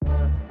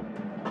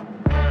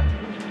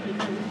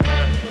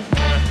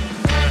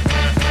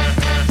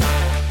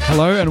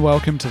Hello and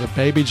welcome to the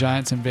Baby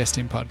Giants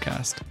Investing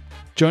Podcast.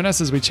 Join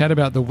us as we chat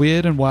about the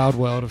weird and wild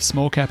world of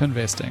small cap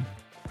investing,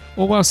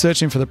 all while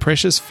searching for the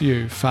precious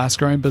few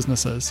fast-growing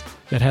businesses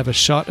that have a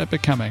shot at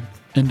becoming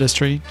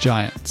industry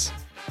giants.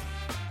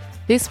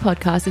 This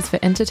podcast is for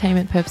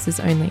entertainment purposes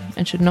only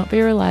and should not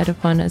be relied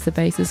upon as the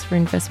basis for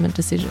investment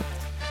decisions.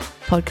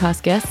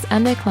 Podcast guests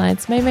and their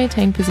clients may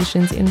maintain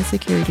positions in the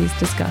securities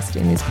discussed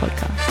in this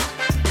podcast.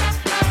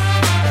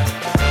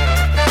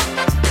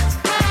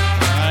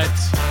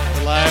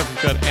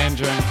 We've got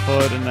Andrew and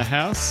Claude in the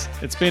house.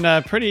 It's been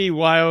a pretty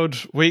wild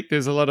week.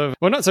 There's a lot of,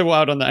 well, not so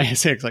wild on the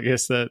ASX, I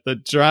guess,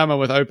 the drama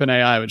with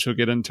OpenAI, which we'll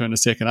get into in a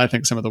second. I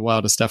think some of the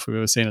wildest stuff we've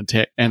ever seen in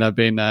tech, and I've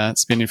been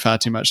spending far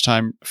too much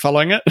time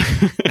following it.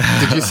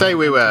 Did you say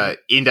we were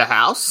in the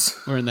house?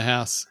 We're in the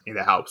house. In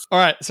the house. All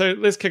right, so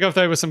let's kick off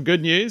though with some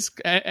good news.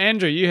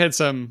 Andrew, you had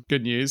some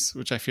good news,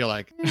 which I feel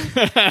like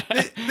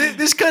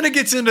this kind of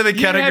gets into the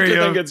category you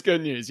have to of think it's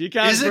good news. You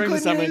can't bring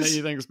something news? that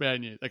you think is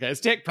bad news. Okay, it's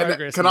tech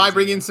progress. Can I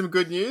bring in some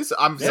good news?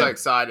 I'm so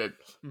excited.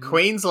 Mm-hmm.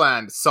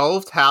 Queensland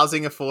solved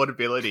housing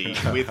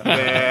affordability with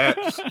their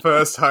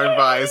first home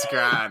buyers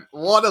grant.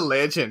 What a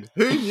legend.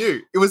 Who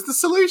knew? It was the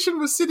solution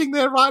was sitting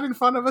there right in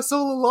front of us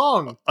all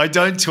along. I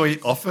don't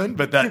tweet often,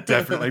 but that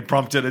definitely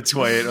prompted a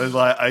tweet. I was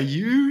like, are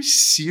you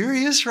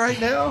serious right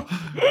now?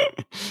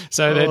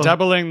 So they're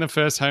doubling the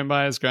first home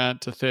buyers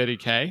grant to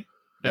 30K.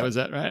 That was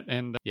it, right?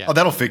 And Oh,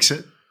 that'll fix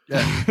it.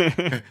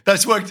 Yeah.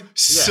 That's worked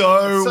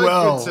so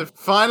well. Good to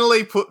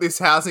finally put this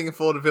housing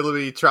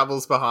affordability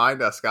troubles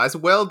behind us, guys.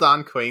 Well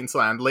done,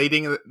 Queensland,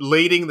 leading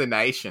the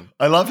nation.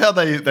 I love how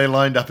they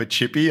lined up a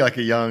chippy, like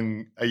a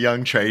young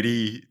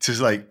tradie, to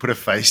like put a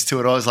face to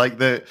it. I was like,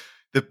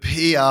 the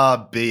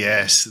PR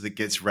BS that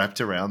gets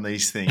wrapped around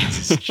these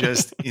things is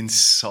just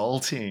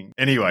insulting.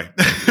 Anyway.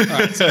 All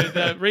right, so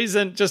the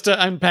reason, just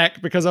to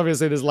unpack, because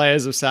obviously there's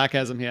layers of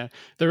sarcasm here,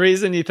 the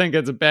reason you think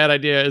it's a bad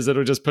idea is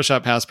it'll just push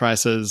up house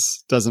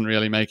prices, doesn't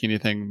really make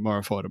anything more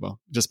affordable.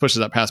 It just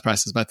pushes up house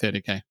prices by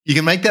 30K. You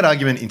can make that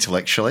argument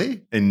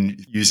intellectually and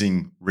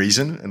using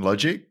reason and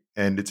logic,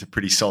 and it's a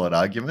pretty solid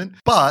argument.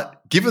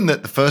 But given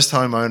that the first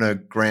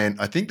homeowner grant,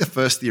 I think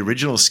the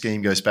original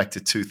scheme goes back to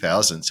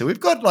 2000. So we've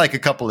got like a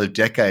couple of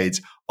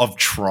decades of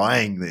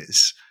trying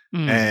this,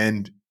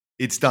 and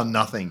it's done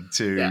nothing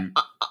to.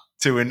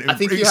 I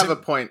think you have a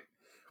point.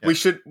 Yeah.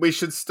 We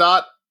should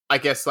start, I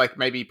guess, like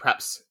maybe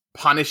perhaps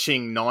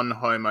punishing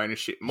non-home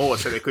ownership more,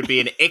 so there could be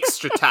an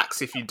extra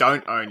tax if you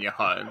don't own your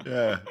home.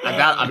 Yeah. And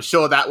that, I'm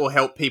sure that will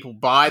help people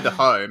buy the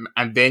home,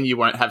 and then you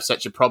won't have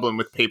such a problem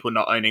with people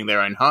not owning their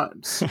own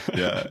homes.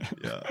 Yeah.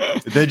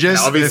 They're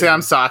just obviously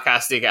I'm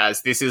sarcastic,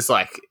 as this is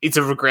like, it's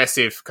a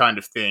regressive kind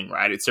of thing,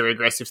 right? It's a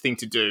regressive thing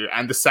to do.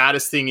 And the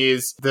saddest thing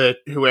is that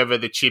whoever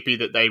the chippy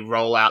that they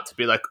roll out to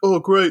be like, oh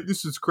great,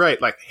 this is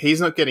great, like he's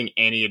not getting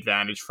any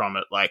advantage from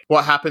it. Like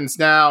what happens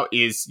now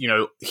is, you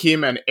know,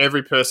 him and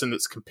every person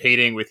that's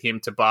competing with him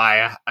to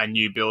buy a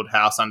new build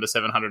house under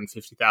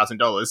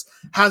 $750,000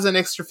 has an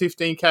extra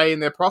 15K in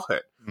their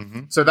pocket.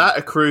 Mm-hmm. So that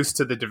accrues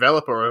to the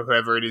developer or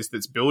whoever it is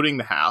that's building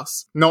the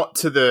house, not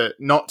to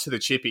the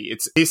chippy.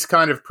 It's this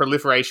kind of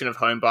proliferation of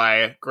home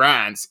buyer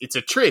grants. It's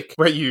a trick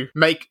where you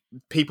make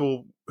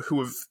people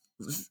who have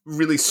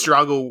really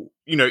struggle,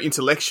 you know,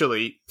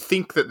 intellectually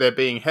think that they're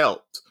being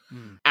helped.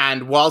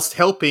 And whilst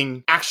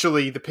helping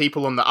actually the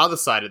people on the other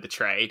side of the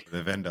trade,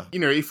 the vendor, you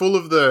know, if all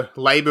of the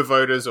Labor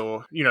voters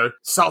or, you know,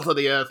 salt of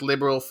the earth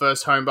liberal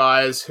first home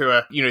buyers who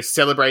are, you know,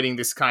 celebrating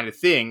this kind of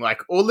thing,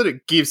 like all that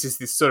it gives is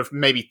this sort of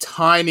maybe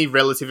tiny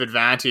relative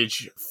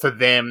advantage for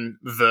them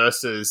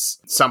versus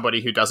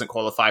somebody who doesn't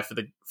qualify for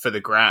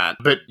the grant.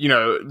 But, you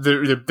know,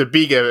 the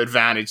bigger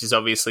advantage is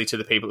obviously to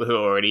the people who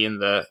are already in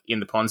the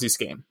Ponzi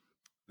scheme.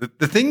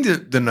 The thing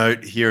to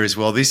note here as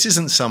well, this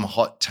isn't some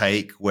hot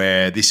take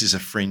where this is a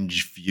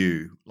fringe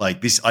view. Like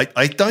this,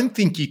 I don't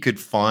think you could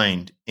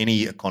find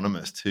any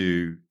economist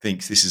who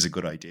thinks this is a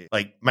good idea.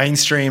 Like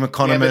mainstream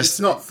economists.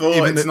 Yeah,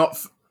 but it's not.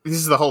 This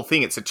is the whole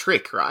thing. It's a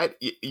trick, right?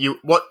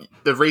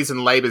 The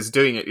reason Labor's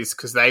doing it is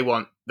because they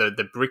want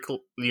the brick.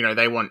 You know,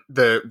 they want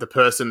the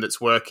person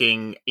that's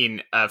working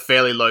in a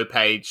fairly low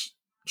page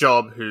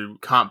job who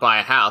can't buy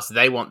a house.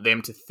 They want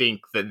them to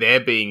think that they're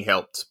being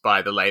helped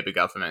by the Labor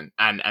government,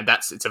 and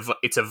that's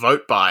it's a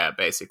vote buyer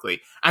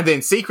basically. And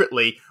then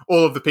secretly,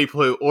 all of the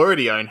people who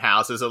already own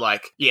houses are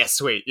like, yeah,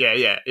 sweet,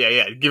 yeah,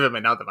 give them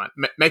another one,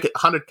 make it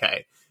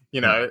 100K. You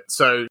know,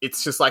 so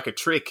it's just like a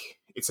trick.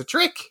 It's a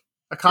trick.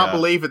 I can't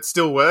believe it's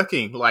still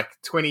working like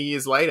 20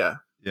 years later.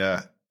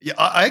 Yeah. Yeah,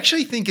 I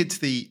actually think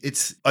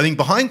I think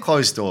behind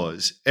closed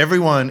doors,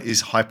 everyone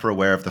is hyper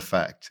aware of the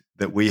fact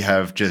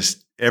that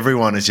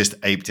everyone is just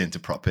aped into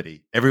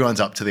property.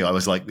 Everyone's up to the eye.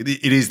 Like,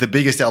 it is the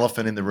biggest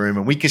elephant in the room,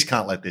 and we just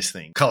can't let this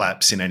thing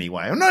collapse in any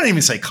way. I'm not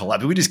even say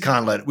collapse. We just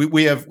can't let it.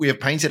 We have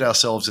painted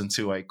ourselves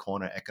into a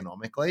corner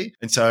economically.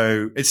 And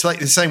so it's like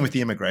the same with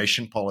the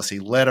immigration policy.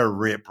 Let her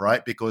rip,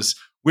 right? Because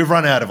we've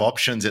run out of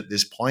options at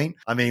this point.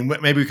 I mean,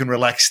 maybe we can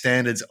relax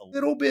standards a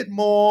little bit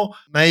more.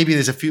 Maybe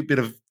there's a few bit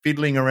of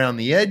fiddling around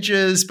the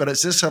edges, but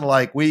it's just sort of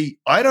like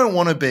I don't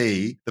want to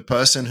be the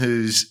person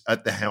who's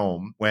at the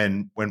helm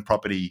when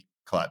property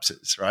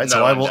collapses, right? No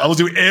so I one will does.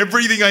 do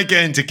everything I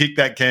can to kick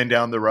that can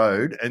down the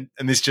road,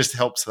 and this just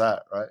helps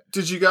that, right?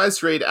 Did you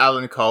guys read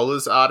Alan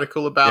Kohler's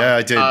article about Yeah,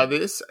 I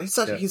did. this?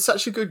 He's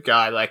such a good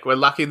guy. Like, we're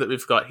lucky that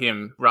we've got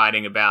him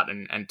writing about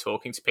and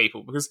talking to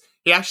people, because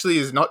he actually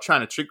is not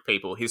trying to trick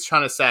people. He's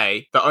trying to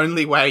say the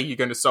only way you're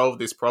going to solve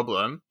this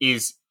problem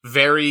is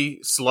very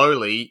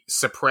slowly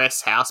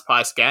suppress house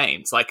price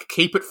gains. Like,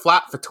 keep it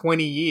flat for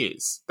 20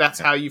 years. That's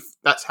how you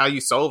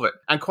solve it.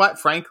 And quite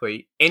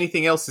frankly,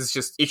 anything else is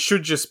it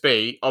should just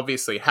be,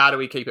 obviously, how do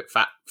we keep it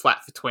flat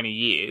for 20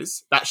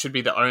 years? That should be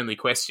the only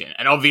question.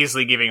 And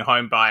obviously giving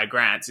home buyer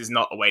grants is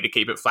not a way to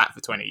keep it flat for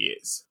 20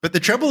 years. But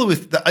the trouble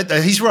with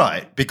he's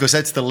right, because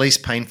that's the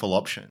least painful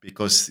option,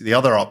 because the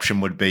other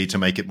option would be to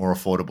make it more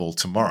affordable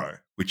tomorrow,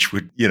 which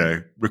would,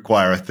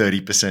 require a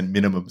 30%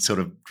 minimum sort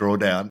of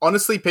drawdown.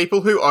 Honestly, people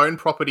who own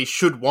property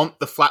should want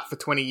the flat for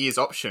 20 years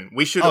option.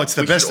 It's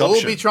the best all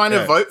option. be trying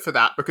to vote for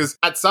that, because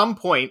at some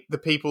point, the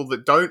people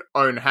that don't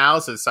own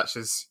houses, such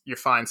as your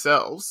fine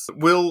selves,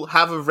 will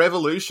have a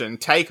revolution,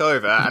 take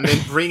over, and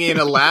then bring in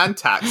a land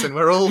tax, and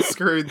we're all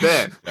screwed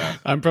then.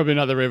 I'm probably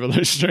not the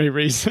revolutionary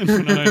reason for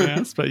not owning a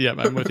house, but yeah,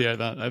 I'm with you on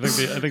that. I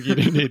think you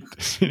do need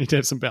to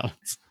have some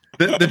balance.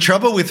 The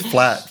trouble with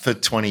flat for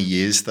 20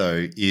 years,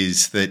 though,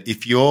 is that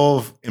if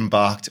you're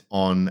embarked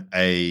on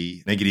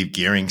a negative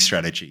gearing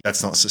strategy,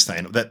 that's not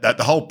sustainable. That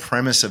the whole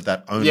premise of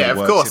that only Yeah, of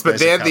works course, if but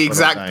there's a they're the capital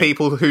exact gain.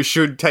 people who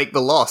should take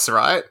the loss,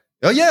 right?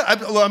 Oh yeah,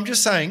 I'm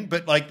just saying,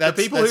 but like that's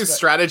The people whose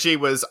strategy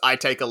was, I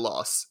take a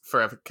loss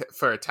for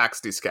a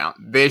tax discount,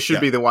 there should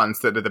be the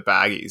ones that are the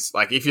baggies.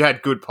 Like, if you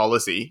had good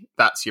policy,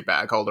 that's your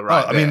bag holder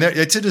right I there. mean,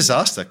 it's a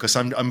disaster, because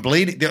I'm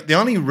bleeding. The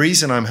only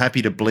reason I'm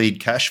happy to bleed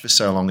cash for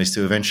so long is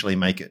to eventually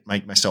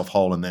make myself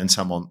whole and then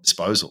some on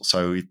disposal.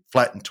 So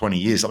flat in 20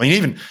 years. I mean,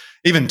 even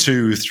I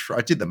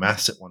did the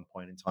maths at one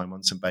point in time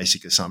on some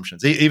basic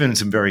assumptions. Even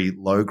some very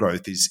low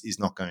growth is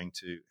not going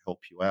to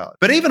help you out.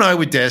 But even I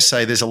would dare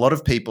say there's a lot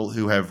of people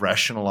who have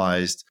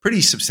rationalized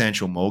pretty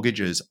substantial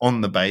mortgages on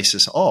the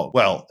basis of,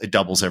 well, it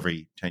doubles every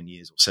 10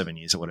 years or 7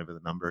 years or whatever the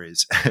number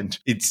is. And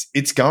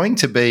it's going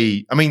to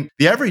be, I mean,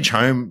 the average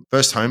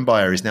first home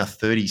buyer is now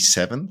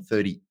 37,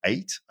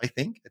 38, I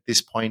think, at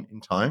this point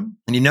in time.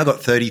 And you've now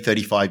got 30,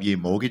 35-year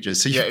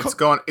mortgages. So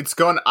it's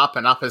gone up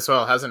and up as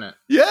well, hasn't it?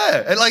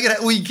 Yeah. And I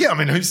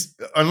mean,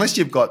 unless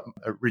you've got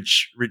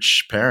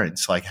rich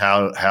parents, like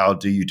how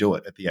do you do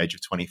it at the age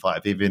of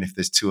 25, even if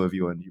there's two of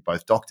you and you're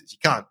both doctors? You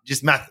can't,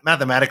 just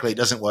mathematically, it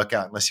doesn't work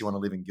out unless you want to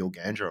live in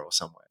Gilgandra or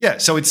somewhere. Yeah.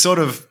 So it's sort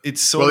of.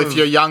 If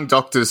you're young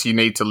doctors, you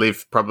need to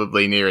live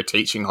probably near a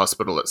teaching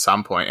hospital at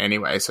some point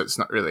anyway, so it's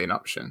not really an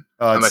option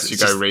unless you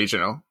go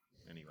regional.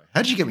 Anyway,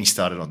 how did you get me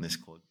started on this,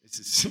 Claude?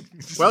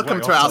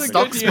 Welcome to our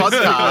stocks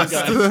podcast.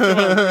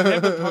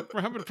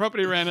 Have a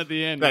property round at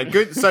the end. No,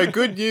 good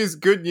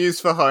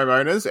news for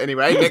homeowners.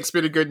 Anyway, next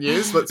bit of good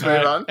news. Let's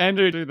move on.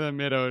 Andrew, do the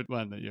meta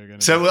one that you're going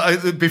to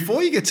So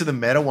before you get to the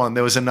meta one,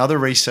 there was another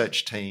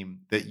research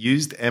team that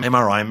used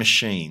MRI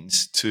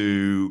machines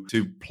to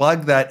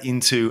plug that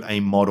into a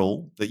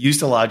model that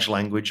used a large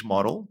language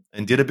model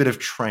and did a bit of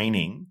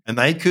training, and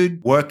they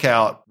could work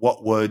out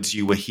what words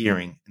you were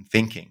hearing and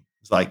thinking.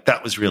 It's like,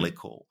 that was really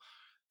cool.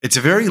 It's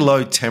a very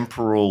low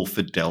temporal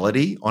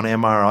fidelity on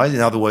MRI.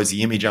 In other words,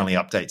 the image only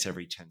updates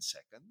every 10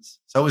 seconds.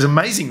 So it was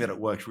amazing that it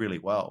worked really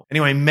well.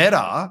 Anyway,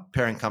 Meta,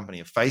 parent company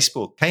of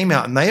Facebook, came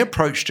out and they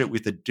approached it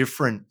with a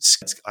different,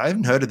 I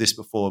haven't heard of this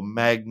before,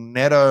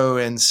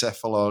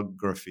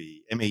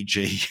 magnetoencephalography,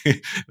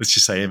 MEG, let's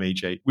just say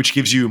MEG, which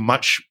gives you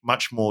much,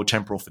 much more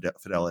temporal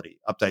fidelity,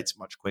 updates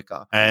much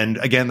quicker. And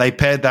again, they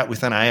paired that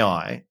with an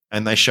AI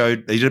and they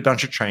did a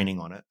bunch of training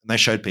on it and they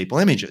showed people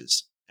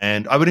images.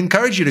 And I would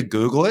encourage you to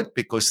Google it,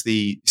 because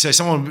so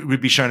someone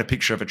would be shown a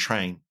picture of a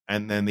train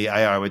and then the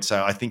AI would say,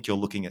 I think you're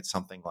looking at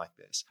something like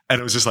this. And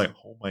it was just like,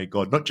 oh my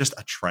God, not just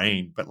a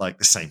train, but like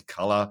the same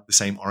color, the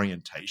same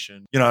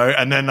orientation,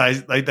 and then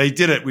they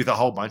did it with a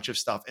whole bunch of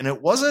stuff. And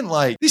it wasn't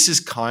like, this is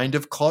kind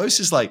of close.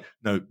 It's like,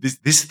 no,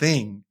 this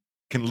thing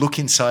can look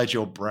inside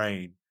your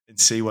brain and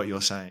see what you're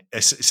saying,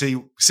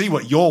 see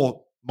what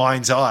your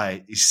mind's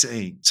eye is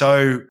seeing.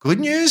 So good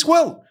news?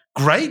 Well,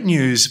 great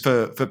news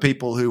for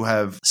people who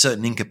have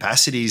certain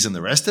incapacities and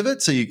the rest of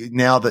it. So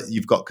now that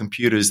you've got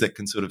computers that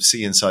can sort of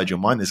see inside your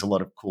mind, there's a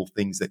lot of cool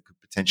things that could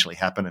potentially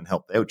happen and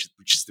help there, which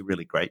is the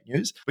really great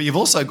news. But you've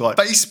also got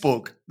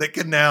Facebook that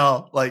can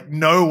now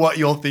know what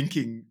you're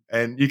thinking.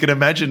 And you can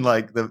imagine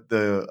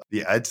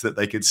the ads that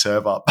they could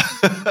serve up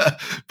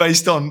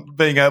based on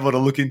being able to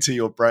look into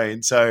your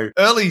brain. So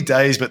early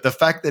days, but the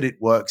fact that it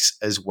works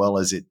as well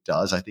as it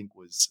does, I think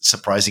was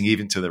surprising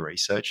even to the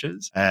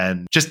researchers.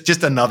 And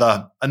just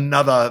another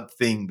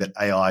thing that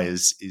AI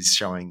is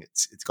showing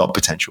it's got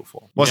potential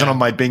for. Wasn't on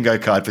my bingo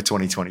card for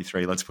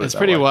 2023. Let's put it that way. It's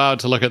pretty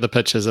wild to look at the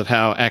pictures of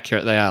how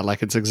accurate they are.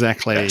 Like, it's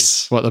exactly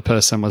what the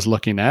person was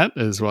looking at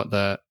is what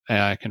the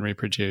AI can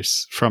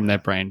reproduce from their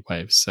brain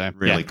waves. So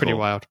Really pretty cool.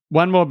 wild.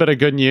 One more bit of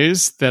good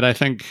news that I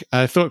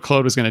thought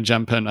Claude was going to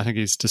jump in. I think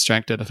he's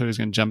distracted. I thought he was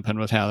going to jump in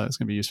with how that's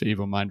going to be used for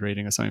evil mind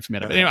reading or something for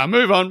Meta. But anyway, I'll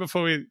move on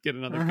before we get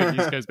another good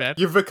news goes bad.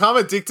 You've become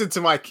addicted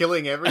to my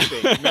killing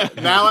everything.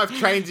 Now I've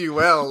trained you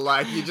well.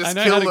 Like, you just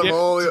kill them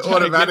all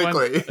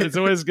automatically. It's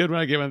always good when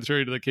I get one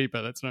through to the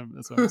keeper. That's what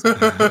I'm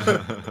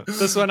saying.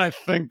 This one I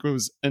think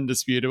was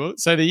indisputable.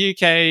 So the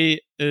UK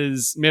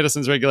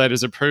medicines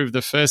regulators approved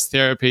the first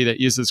therapy that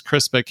uses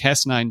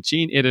CRISPR-Cas9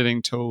 gene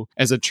editing tool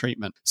as a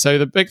treatment. So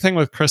the big thing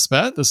with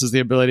CRISPR, this is the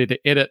ability to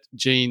edit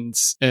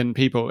genes in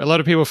people. A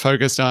lot of people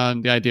focused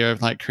on the idea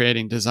of like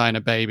creating designer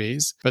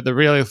babies, but the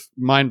really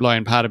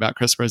mind-blowing part about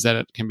CRISPR is that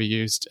it can be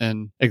used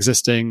in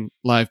existing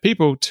live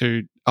people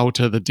to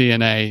alter the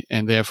DNA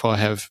and therefore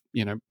have,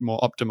 more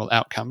optimal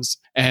outcomes.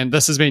 And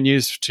this has been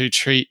used to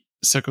treat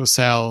sickle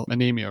cell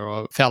anemia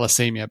or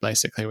thalassemia,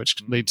 basically, which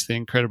leads to the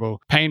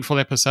incredible painful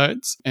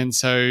episodes. And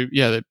so,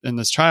 in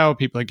this trial,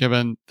 people are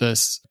given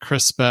this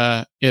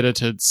CRISPR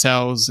edited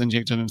cells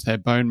injected into their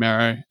bone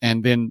marrow.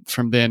 And then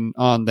from then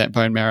on, that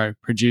bone marrow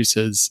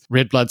produces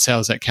red blood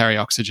cells that carry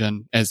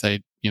oxygen as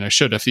they,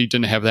 should if you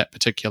didn't have that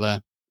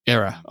particular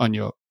error on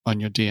your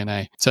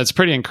DNA. So it's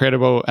pretty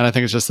incredible. And I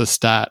think it's just the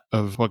start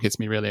of what gets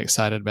me really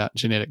excited about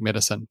genetic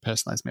medicine,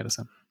 personalized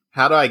medicine.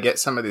 How do I get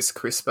some of this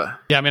CRISPR?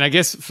 Yeah, I mean, I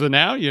guess for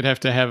now you'd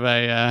have to have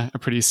a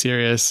pretty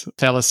serious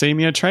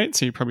thalassemia trait,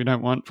 so you probably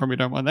don't want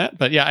that.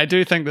 But yeah, I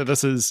do think that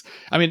this is.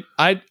 I mean,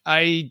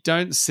 I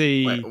don't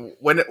see.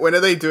 Wait, when are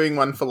they doing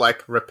one for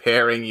like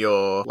repairing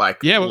your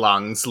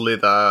lungs,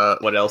 liver?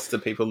 What else do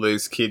people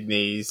lose?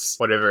 Kidneys,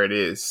 whatever it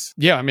is.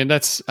 Yeah, I mean I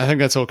think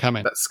that's all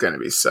coming. That's going to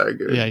be so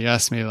good. Yeah, you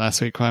asked me last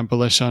week why I'm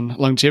bullish on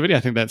longevity. I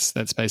think that's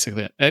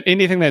basically it.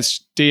 Anything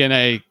that's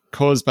DNA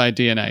caused by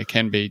DNA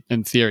can be,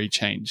 in theory,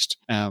 changed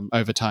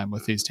over time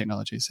with these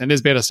technologies. And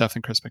there's better stuff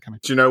than CRISPR coming.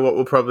 Do you know what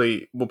will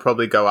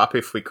probably go up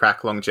if we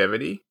crack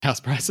longevity?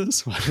 House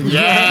prices?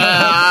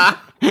 Yeah!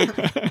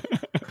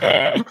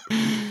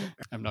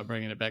 I'm not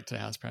bringing it back to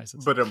house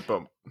prices. But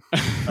boom.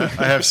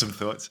 I have some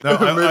thoughts. No,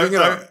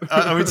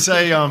 I would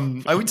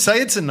say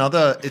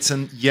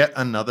it's yet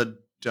another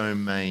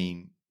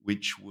domain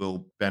which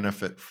will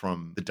benefit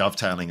from the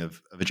dovetailing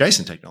of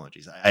adjacent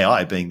technologies,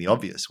 AI being the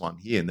obvious one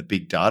here, and the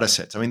big data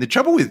sets. I mean, the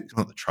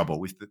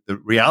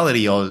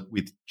reality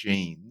with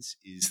genes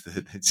is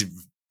that it's an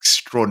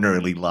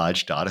extraordinarily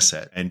large data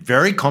set and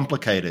very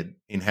complicated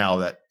in how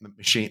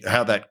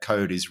that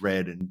code is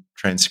read and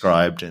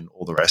transcribed and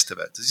all the rest of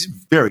it. This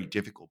is very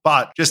difficult,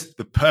 but just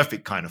the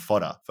perfect kind of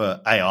fodder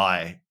for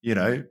AI.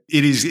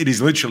 It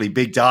is literally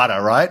big data,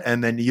 right?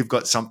 And then you've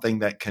got something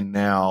that can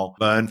now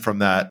learn from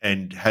that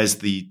and has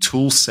the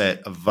tool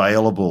set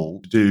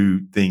available to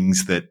do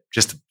things that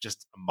just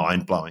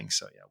mind blowing.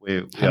 So yeah,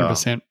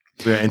 100%.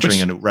 We're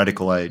entering a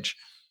radical age.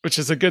 Which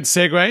is a good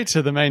segue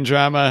to the main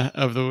drama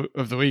of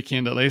the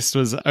weekend, at least,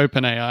 was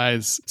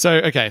OpenAI's.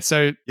 So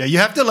yeah, you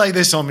have to lay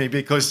this on me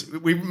because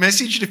we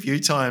messaged a few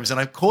times and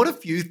I've caught a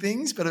few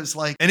things, but it's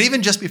like, and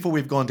even just before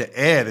we've gone to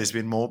air, there's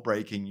been more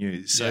breaking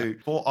news. So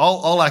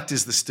I'll act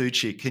as the stew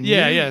chick. Can you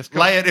lay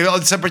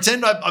it? So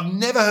pretend I've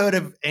never heard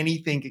of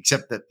anything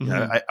except that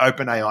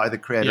OpenAI, the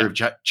creator of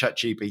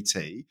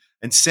ChatGPT,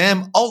 and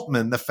Sam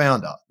Altman, the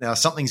founder. Now,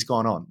 something's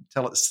gone on.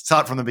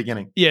 Start from the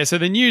beginning. Yeah, so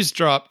the news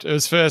dropped. It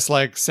was first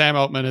like Sam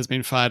Altman has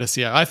been fired as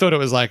CEO. I thought it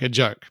was like a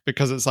joke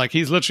because it's like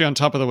he's literally on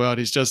top of the world.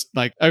 He's just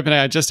like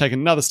OpenAI just taken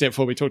another step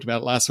forward. We talked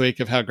about it last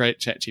week of how great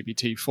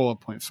ChatGPT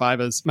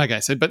 4.5 is. Okay,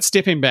 so but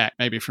stepping back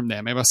maybe from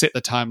there, maybe I'll set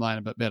the timeline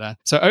a bit better.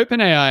 So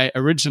OpenAI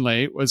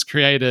originally was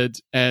created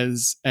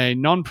as a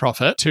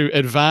non-profit to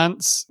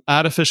advance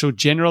artificial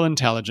general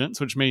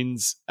intelligence, which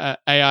means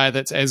AI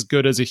that's as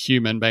good as a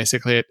human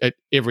basically at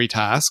every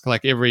task,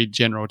 like every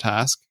general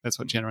task. That's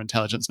what general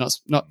intelligence,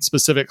 not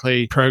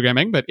specifically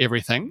programming, but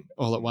everything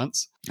all at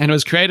once. And it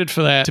was created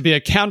for that to be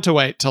a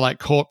counterweight to like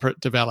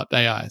corporate developed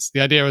AIs. The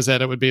idea was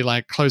that it would be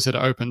like closer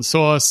to open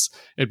source,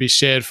 it'd be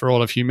shared for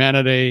all of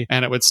humanity,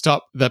 and it would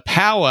stop the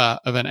power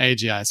of an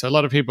AGI. So a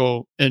lot of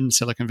people in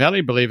Silicon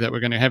Valley believe that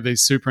we're going to have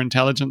these super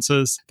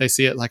intelligences. They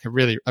see it like a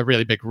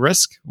really big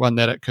risk, one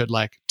that it could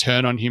like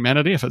turn on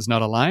humanity if it's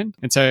not aligned.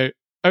 And so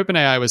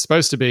OpenAI was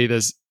supposed to be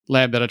this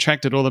lab that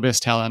attracted all the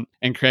best talent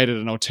and created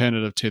an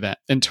alternative to that.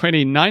 In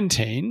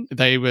 2019,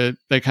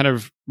 they kind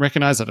of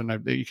recognized, I don't know,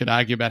 you could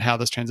argue about how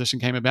this transition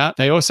came about.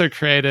 They also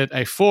created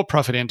a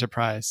for-profit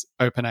enterprise,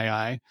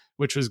 OpenAI,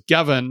 which was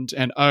governed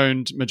and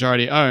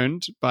majority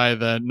owned by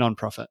the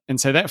nonprofit.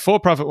 And so that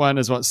for-profit one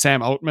is what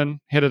Sam Altman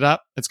headed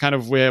up. It's kind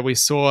of where we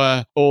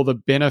saw all the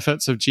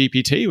benefits of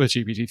GPT with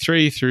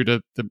GPT-3 through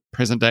to the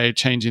present day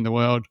changing the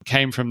world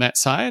came from that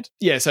side.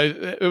 Yeah, so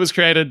it was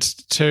created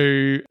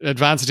to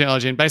advance the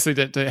technology, and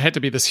basically it had to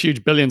be this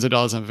huge billions of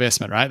dollars of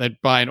investment, right?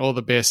 They'd buy in all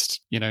the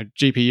best,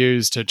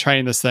 GPUs to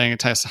train this thing. It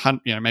takes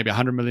maybe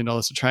 $100 million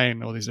to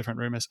train, all these different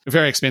rumors.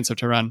 Very expensive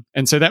to run.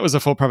 And so that was the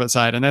for-profit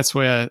side. And that's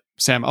where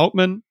Sam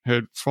Altman,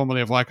 who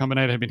formerly of Y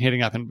Combinator had been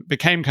heading up and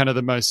became kind of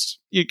the most,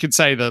 you could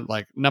say, the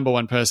like number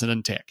one person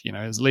in tech.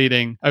 Is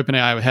leading.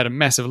 OpenAI had a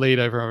massive lead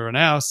over everyone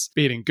else,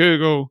 beating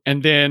Google.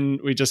 And then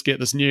we just get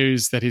this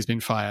news that he's been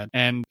fired.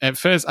 And at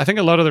first, I think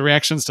a lot of the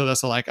reactions to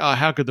this are like, oh,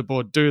 how could the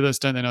board do this?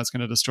 Don't they know it's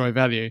going to destroy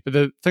value? But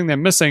the thing they're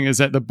missing is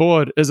that the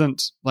board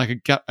isn't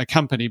like a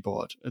company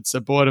board. It's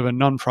a board of a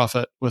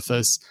nonprofit with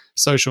this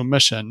social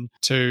mission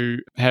to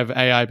have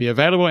AI be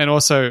available, and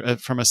also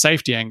from a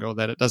safety angle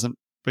that it doesn't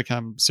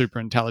become super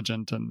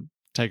intelligent and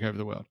take over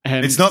the world.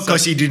 And it's not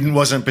because he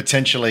wasn't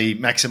potentially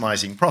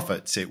maximizing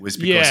profits. It was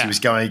because he was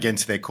going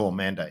against their core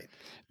mandate.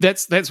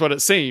 That's what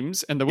it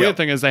seems. And the weird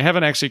thing is they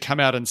haven't actually come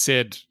out and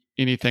said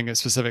anything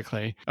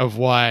specifically of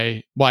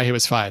why he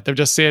was fired.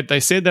 They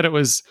said that it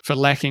was for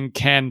lacking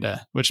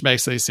candor, which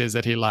basically says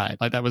that he lied.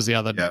 Like that was the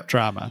other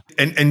drama.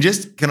 And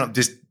just can I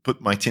just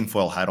put my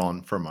tinfoil hat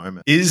on for a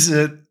moment? Is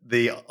it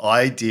the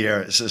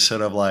idea is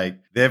sort of like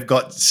they've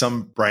got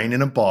some brain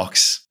in a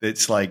box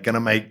that's like going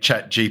to make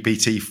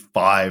ChatGPT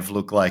 5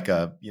 look like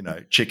a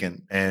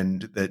chicken,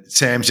 and that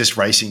Sam's just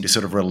racing to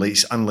sort of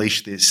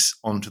unleash this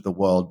onto the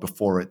world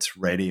before it's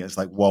ready? It's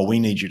like, well, we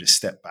need you to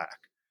step back.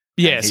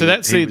 Yeah, so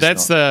that's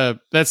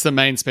the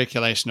main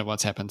speculation of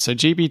what's happened. So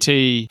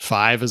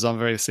GPT-5 is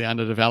obviously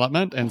under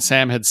development, and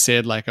Sam had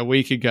said like a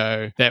week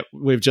ago that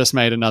we've just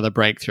made another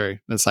breakthrough.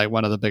 That's like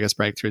one of the biggest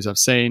breakthroughs I've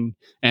seen,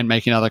 and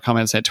making other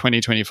comments that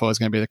 2024 is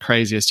going to be the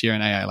craziest year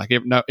in AI. Like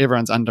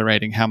everyone's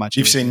underrating how much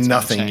you've seen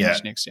nothing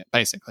yet next year,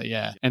 basically.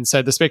 Yeah, and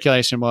so the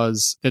speculation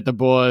was that the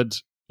board,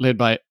 led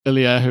by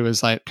Ilya, who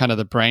was like kind of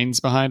the brains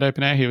behind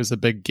OpenAI. He was the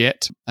big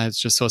get. I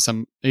just saw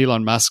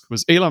Elon Musk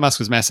was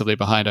massively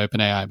behind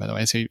OpenAI, by the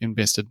way. So he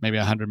invested maybe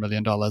 $100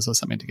 million or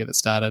something to get it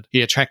started.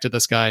 He attracted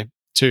this guy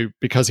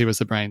because he was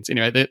the brains.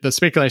 Anyway, the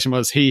speculation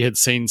was he had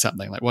seen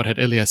something. Like, what had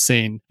Ilya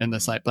seen in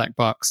this like black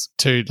box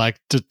to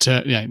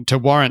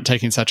warrant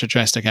taking such a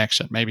drastic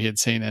action? Maybe he'd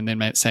seen, and then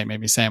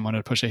maybe Sam wanted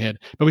to push ahead.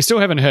 But we still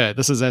haven't heard.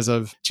 This is as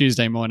of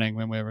Tuesday morning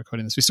when we're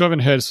recording this. We still haven't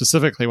heard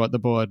specifically what the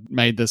board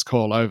made this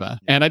call over.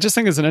 And I just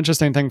think it's an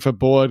interesting thing for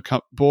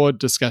board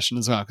discussion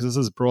as well, because this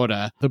is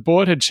broader. The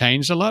board had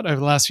changed a lot over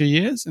the last few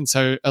years, and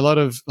so a lot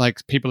of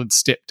like people had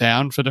stepped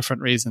down for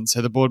different reasons.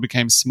 So the board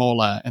became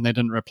smaller, and they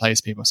didn't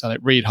replace people. So like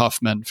Reid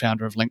Hoffman,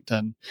 founder of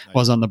LinkedIn,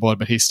 was on the board,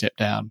 but he stepped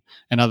down,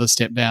 and others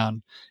stepped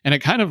down. And it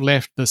kind of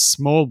left this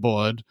small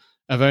board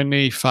of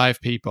only 5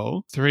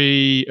 people,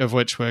 3 of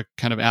which were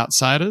kind of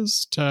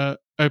outsiders to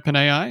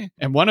OpenAI,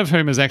 and one of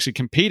whom is actually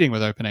competing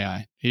with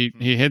OpenAI. He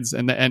heads,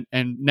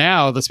 and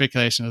now the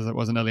speculation is it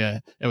wasn't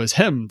Ilya, it was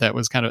him that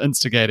was kind of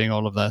instigating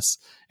all of this.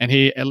 And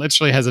he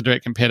literally has a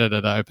direct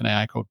competitor to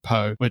OpenAI called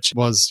Poe, which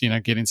was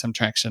getting some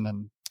traction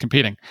and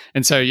competing.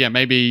 And so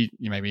maybe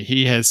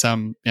he has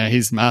some,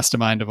 he's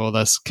mastermind of all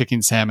this,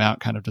 kicking Sam out,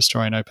 kind of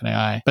destroying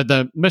OpenAI. But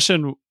the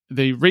mission,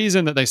 the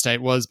reason that they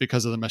stayed was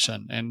because of the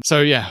mission. And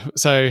so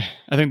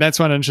I think that's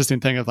one interesting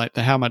thing of like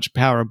how much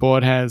power a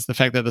board has. The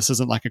fact that this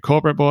isn't like a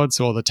corporate board,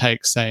 so all the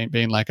takes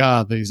being like,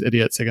 these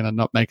idiots are going to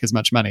not make as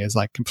much money, is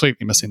like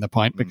completely missing the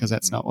point, because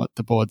that's not what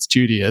the board's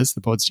duty is.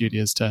 The board's duty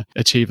is to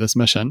achieve this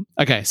mission.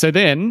 Okay, so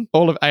then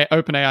all of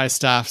OpenAI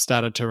staff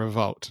started to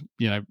revolt.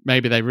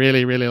 Maybe they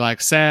really, really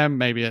like Sam.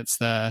 Maybe it's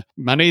the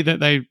money that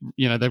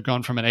they've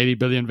gone from an 80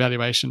 billion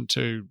valuation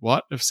to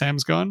what if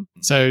Sam's gone?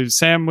 So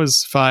Sam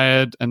was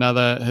fired.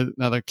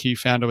 Another key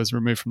founder was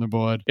removed from the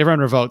board. Everyone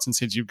revolts and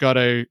says, you've got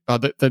to,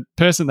 the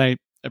person they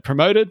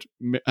promoted,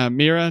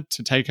 Mira,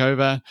 to take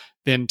over,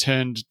 then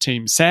turned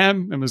Team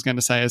Sam and was going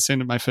to say, as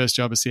soon as my first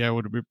job as CEO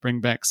would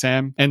bring back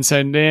Sam. And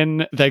so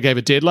then they gave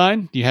a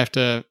deadline. You have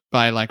to,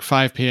 by like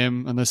 5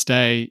 p.m. on this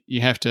day,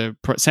 you have to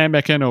put Sam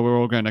back in or we're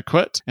all going to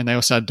quit. And they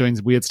all started doing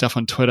weird stuff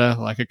on Twitter,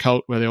 like a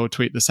cult where they all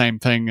tweet the same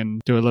thing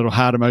and do a little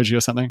heart emoji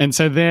or something. And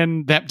so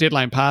then that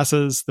deadline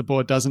passes. The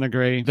board doesn't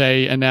agree.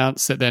 They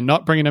announce that they're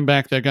not bringing him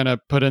back. They're going to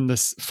put in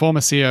this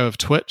former CEO of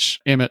Twitch,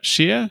 Emmett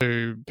Shear,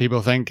 who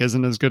people think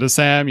isn't as good as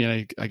Sam.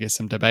 I guess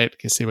some debate,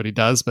 see what he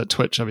does. But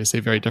Twitch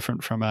obviously very different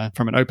from an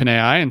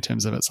OpenAI in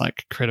terms of its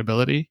like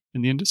credibility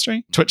in the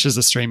industry. Twitch is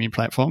a streaming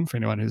platform for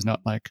anyone who's not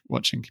like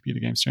watching computer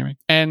game streaming.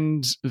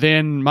 And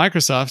then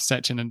Microsoft,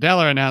 Satya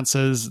Nadella,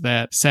 announces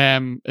that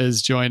Sam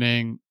is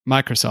joining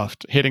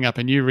Microsoft, heading up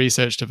a new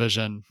research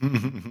division.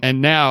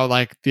 And now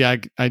like the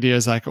idea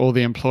is like all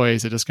the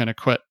employees are just going to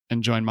quit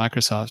and join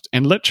Microsoft.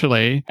 And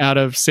literally out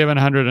of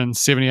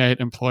 778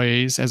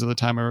 employees as of the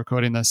time we're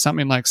recording this,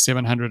 something like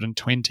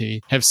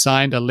 720 have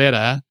signed a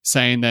letter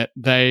saying that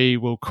they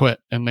will quit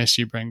unless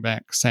you bring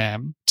back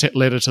Sam.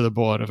 Letter to the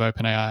board of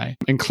OpenAI,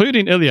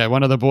 including Ilya,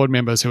 one of the board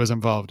members who was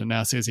involved, and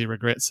now says he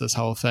regrets this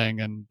whole thing.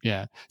 And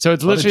so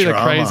it's literally the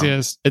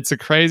craziest. It's the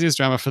craziest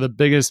drama for the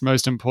biggest,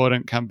 most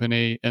important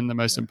company in the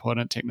most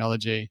important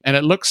technology. And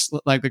it looks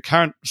like the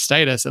current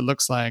status, it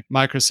looks like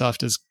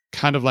Microsoft is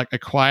kind of like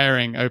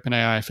acquiring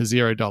OpenAI for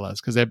 $0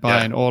 because they're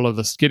buying all of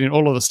this, getting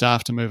all of the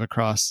staff to move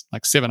across,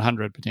 like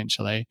 700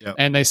 potentially.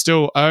 And they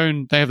still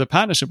they have the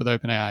partnership with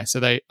OpenAI. So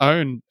they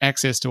own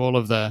access to all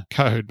of the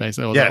code,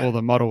 basically, all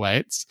the model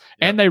weights.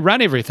 And they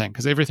run everything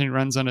because everything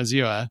runs on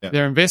Azure.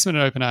 Their investment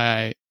in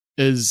OpenAI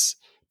is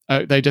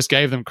they just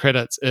gave them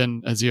credits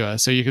in Azure.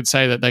 So you could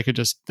say that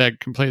they're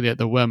completely at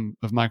the whim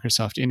of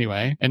Microsoft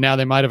anyway. And now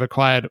they might have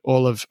acquired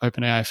all of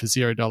OpenAI for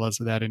 $0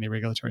 without any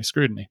regulatory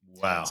scrutiny.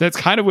 Wow. So that's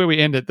kind of where we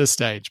end at this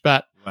stage.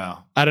 But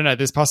wow. I don't know.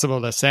 There's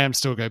possible that Sam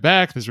still go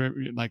back. There's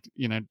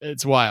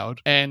it's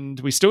wild. And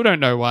we still don't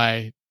know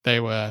why they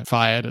were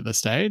fired at this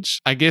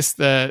stage. I guess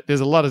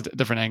there's a lot of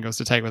different angles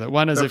to take with it.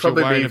 One is There'll if you're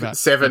probably worried be about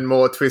 7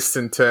 more twists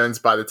and turns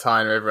by the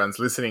time everyone's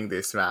listening to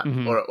this, Matt.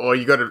 Mm-hmm. Or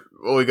you got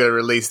to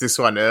release this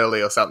one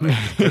early or something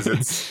because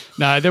it's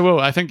No, there will.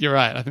 I think you're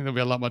right. I think there'll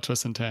be a lot more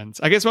twists and turns.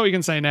 I guess what we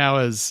can say now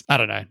is I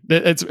don't know.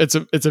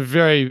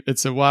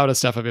 It's the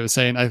wildest stuff I've ever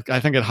seen. I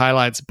think it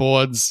highlights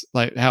boards,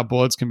 like how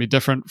boards can be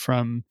different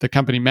from the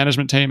company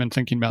management team, and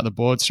thinking about the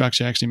board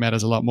structure actually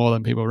matters a lot more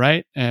than people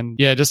rate. And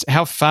yeah, just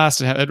how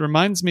fast it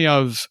reminds me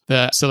of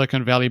the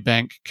Silicon Valley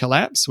Bank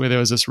collapse, where there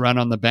was this run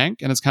on the bank,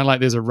 and it's kind of like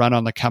there's a run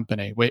on the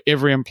company where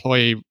every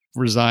employee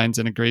resigns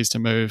and agrees to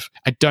move.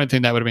 I don't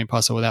think that would have been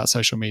possible without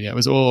social media. It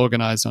was all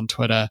organized on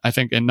Twitter. I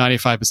think, and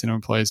 95% of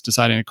employees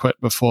deciding to quit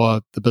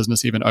before the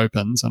business even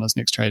opens on its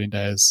next trading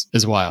day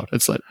is wild.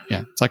 It's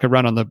like a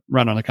run on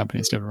the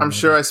company instead of a run I'm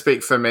sure I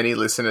speak for many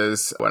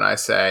listeners when I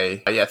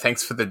say,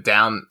 thanks for the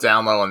down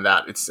low on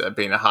that. It's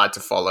been a hard to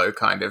follow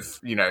kind of,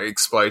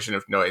 explosion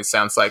of noise.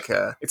 Sounds like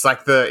it's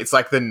like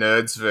the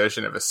nerds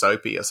version of a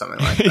soapy or something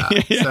like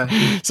that. Yeah.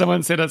 So.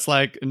 Someone said it's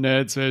like a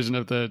nerds version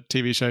of the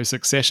TV show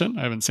Succession.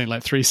 I haven't seen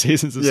like 3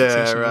 seasons of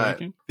Succession.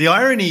 Right. The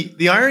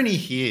irony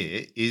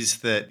here is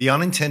that the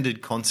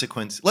unintended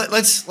consequence.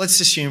 Let's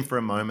assume for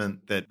a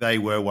moment that they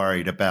were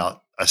worried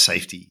about a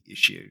safety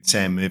issue,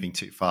 Sam moving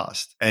too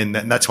fast, and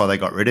that's why they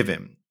got rid of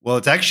him. Well,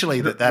 it's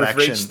actually that We've action.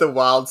 reached the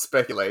wild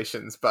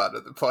speculations part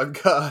of the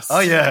podcast. Oh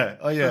yeah.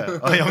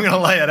 I'm going to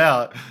lay it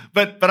out.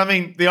 But I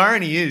mean, the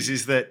irony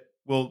is that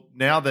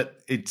now that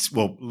it's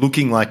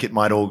looking like it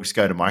might all just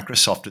go to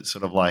Microsoft, it's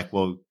sort of like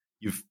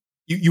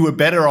you were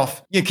better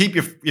off. Keep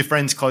your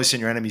friends close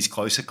and your enemies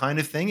closer, kind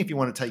of thing. If you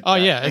want to take.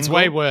 It's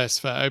way worse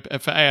for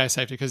AI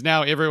safety because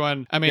now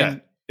everyone. I mean. Yeah.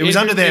 It was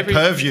under their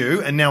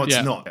purview, and now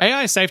it's not.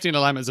 AI safety and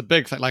alignment is a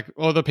big thing. Like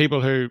all the people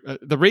who,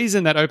 the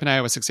reason that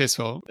OpenAI was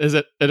successful is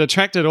it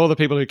attracted all the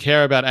people who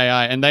care about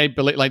AI, and they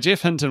believe, like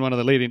Jeff Hinton, one of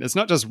the leading. It's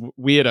not just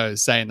weirdos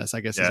saying this.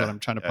 I guess is what I'm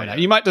trying to point out.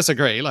 You might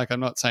disagree. Like I'm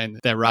not saying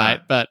that they're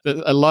right, but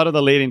a lot of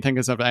the leading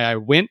thinkers of AI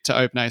went to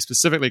OpenAI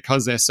specifically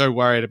because they're so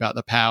worried about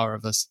the power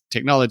of this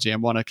technology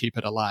and want to keep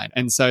it aligned.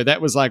 And so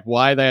that was like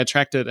why they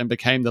attracted and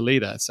became the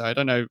leader. So I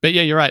don't know, but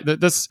yeah, you're right.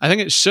 I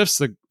think it shifts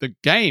the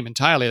game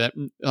entirely. That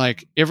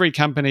like every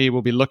company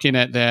will be looking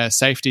at their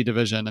safety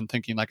division and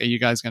thinking like, are you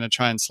guys going to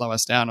try and slow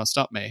us down or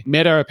stop me?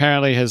 Meta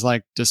apparently has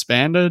like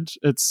disbanded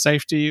its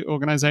safety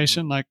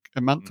organization like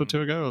a month or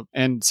 2 ago.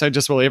 And so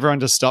will everyone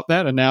just stop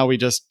that? And now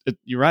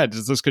you're right.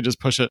 This could just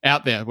push it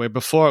out there where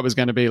before it was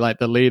going to be like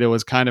the leader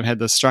was kind of had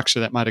the structure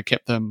that might have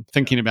kept them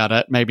thinking about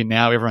it. Maybe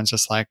now everyone's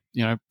just like,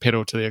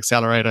 pedal to the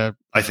accelerator.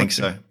 I think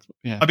so.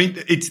 Yeah. I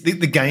mean, it's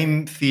the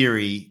game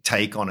theory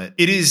take on it.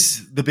 It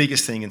is the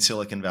biggest thing in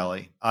Silicon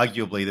Valley,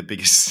 arguably the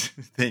biggest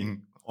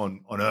thing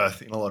on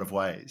Earth in a lot of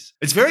ways.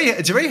 It's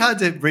very hard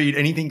to read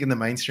anything in the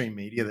mainstream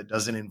media that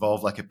doesn't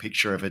involve like a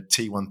picture of a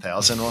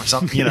T-1000 or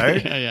something,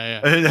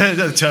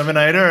 a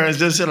Terminator. It's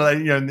just sort of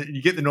like,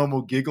 you get the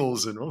normal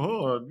giggles and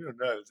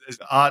it's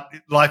art,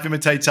 life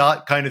imitates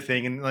art kind of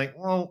thing. And like,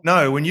 well,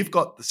 no, when you've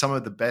got some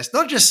of the best,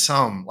 not just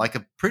some, like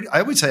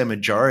I would say a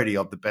majority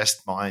of the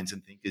best minds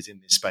and thinkers in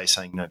this space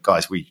saying, no,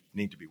 guys, we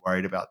need to be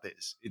worried about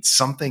this. It's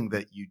something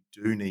that you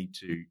do need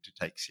to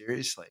take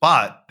seriously.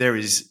 But there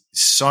is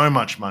so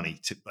much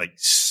money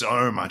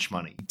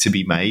to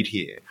be made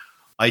here.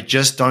 I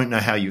just don't know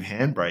how you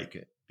handbrake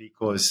it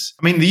because,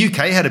 I mean, the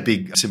UK had a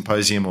big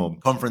symposium or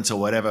conference or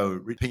whatever,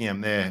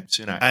 PM there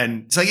sooner.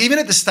 And it's like, even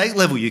at the state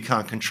level, you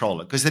can't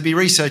control it because there'd be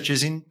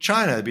researchers in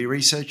China, there'd be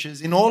researchers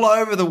in all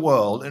over the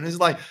world. And it's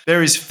like,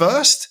 there is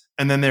first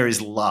and then there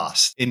is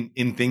last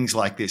in things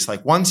like this.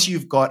 Like once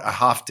you've got a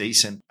half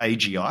decent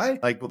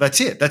AGI, like, well, that's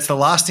it. That's the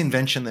last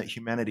invention that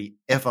humanity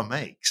ever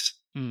makes.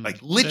 Like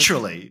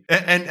literally.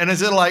 And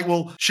is it like,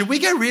 well, should we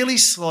go really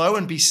slow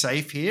and be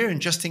safe here? And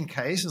just in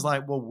case, it's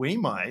like, well, we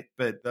might,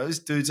 but those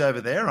dudes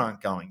over there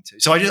aren't going to.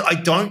 So I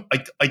don't,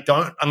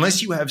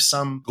 unless you have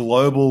some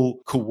global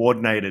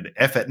coordinated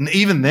effort. And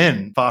even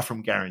then, far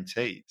from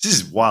guaranteed. This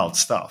is wild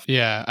stuff.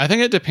 Yeah. I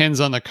think it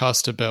depends on the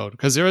cost to build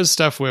because there is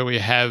stuff where we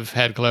have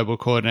had global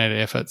coordinated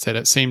efforts that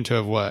it seemed to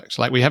have worked.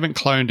 Like we haven't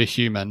cloned a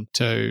human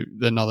to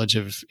the knowledge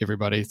of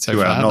everybody so to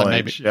far. Our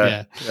knowledge,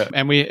 yeah.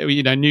 And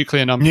we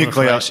nuclear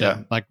non-proliferation.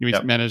 Like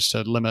we've managed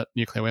to limit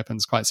nuclear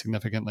weapons quite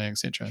significantly,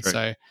 etc.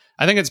 So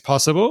I think it's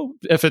possible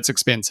if it's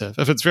expensive.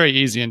 If it's very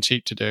easy and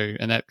cheap to do,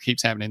 and that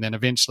keeps happening, then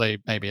eventually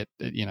maybe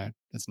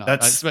it's not.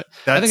 That's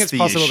I think it's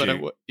possible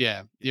issue.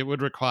 That it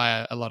would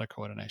require a lot of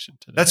coordination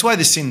to do. That's why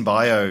the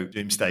SynBio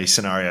doomsday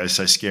scenario is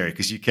so scary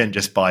because you can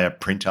just buy a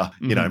printer,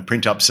 and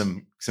print up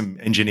some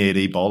engineered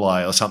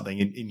Ebola or something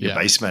in your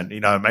basement.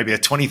 Maybe a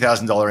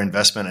 $20,000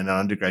 investment and an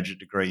undergraduate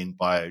degree in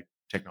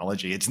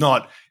technology. It's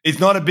not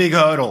a big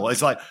hurdle.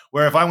 It's like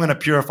where if I'm going to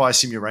purify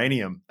some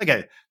uranium,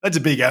 okay, that's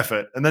a big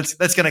effort, and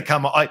that's going to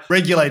come.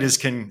 Regulators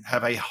can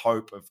have a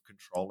hope of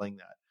controlling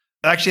that.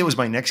 Actually, it was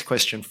my next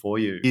question for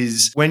you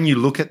is when you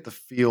look at the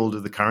field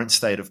of the current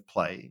state of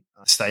play,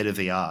 state of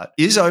the art,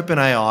 is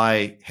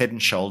OpenAI head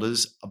and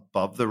shoulders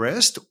above the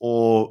rest,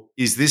 or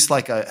is this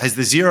has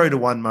the 0 to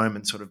 1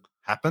 moment sort of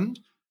happened?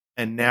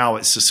 And now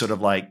it's just sort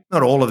of like,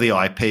 not all of the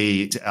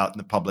IP out in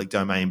the public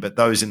domain, but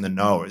those in the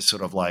know is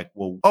sort of like,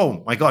 well,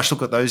 oh my gosh, look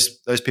what those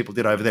people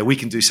did over there. We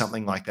can do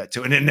something like that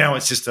too. And then now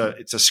it's just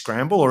it's a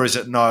scramble, or is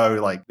it no?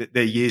 Like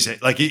they're years.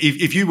 Like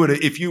if you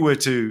were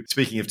to,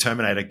 speaking of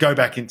Terminator, go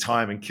back in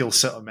time and kill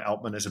Sam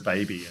Altman as a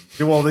baby and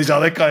do all these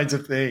other kinds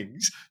of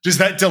things, does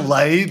that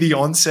delay the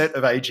onset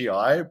of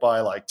AGI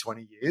by like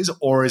 20 years,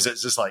 or is it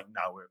just like,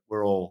 no,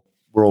 we're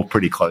all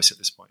pretty close at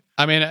this point?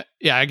 I mean,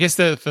 yeah, I guess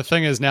the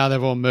thing is now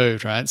they've all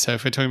moved, right? So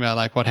if we're talking about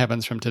like what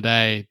happens from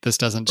today, this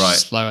doesn't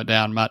slow it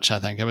down much, I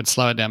think. It would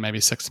slow it down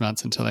maybe 6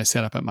 months until they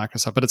set up at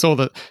Microsoft. But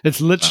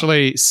it's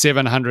literally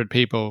 700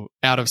 people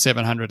out of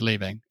 700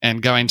 leaving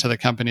and going to the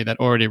company that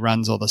already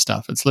runs all the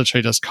stuff. It's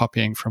literally just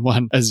copying from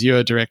one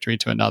Azure directory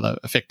to another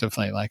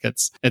effectively. Like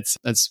it's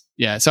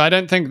yeah. So I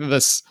don't think that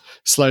this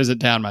slows it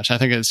down much. I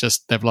think it's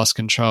just they've lost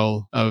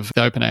control of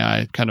the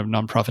OpenAI kind of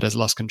nonprofit has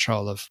lost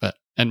control of it.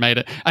 And made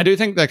it. I do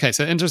think, okay,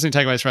 so interesting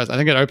takeaways for us. I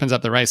think it opens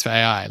up the race for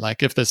AI.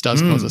 Like if this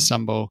does cause a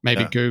stumble,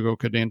 maybe Google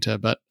could enter.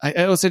 But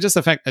I also just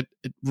the fact that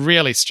it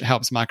really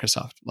helps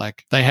Microsoft.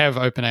 Like they have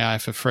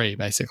OpenAI for free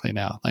basically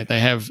now. Like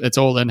it's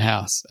all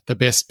in-house, the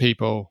best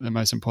people, the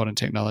most important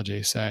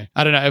technology. So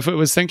I don't know if it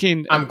was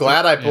thinking. I'm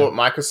glad I bought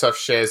Microsoft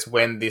shares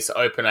when this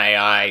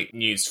OpenAI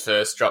news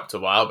first dropped a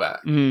while back.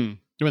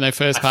 When they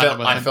first partnered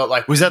with him. I felt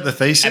like, was that the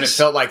thesis? And it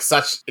felt like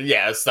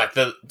it's like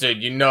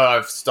dude,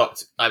 I've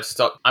stopped.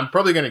 I'm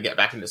probably going to get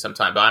back into some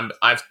time, but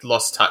I've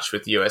lost touch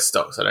with US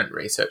stocks. I don't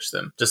research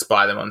them. Just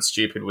buy them on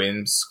stupid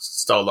whims,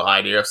 stole the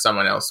idea of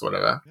someone else,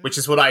 whatever. Which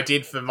is what I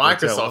did for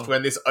Microsoft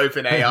when this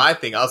OpenAI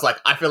thing, I was like,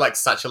 I feel like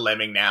such a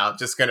lemming now,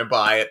 just going to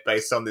buy it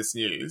based on this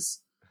news.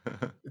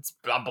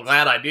 I'm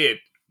glad I did.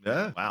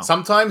 Yeah, wow.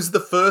 Sometimes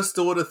the first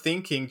order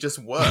thinking just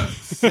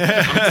works. I'm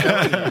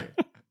telling you.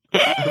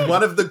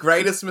 One of the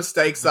greatest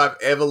mistakes I've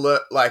ever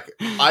learned. Like,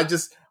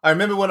 I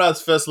remember when I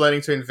was first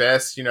learning to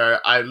invest,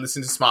 I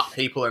listened to smart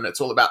people and it's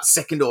all about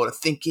second order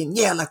thinking.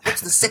 Yeah, like, what's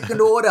the second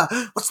order?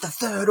 What's the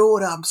third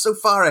order? I'm so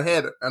far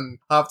ahead. And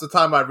half the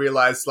time I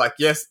realized, like,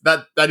 yes,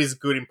 that is a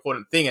good,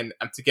 important thing. And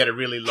to get a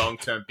really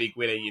long-term big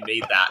winner, you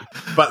need that.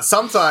 But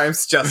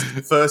sometimes just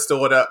first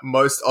order,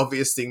 most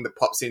obvious thing that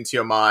pops into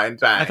your mind,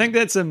 bang. I think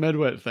that's a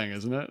midwit thing,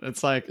 isn't it?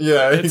 It's like,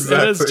 exactly.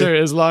 It is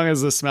true, as long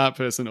as the smart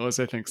person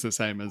also thinks the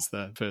same as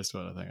the first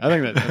order thing.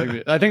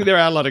 I think there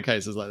are a lot of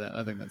cases like that.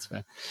 I think that's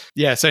fair.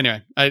 Yeah. So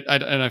anyway, I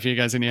don't know if you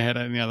guys in your head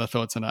had any other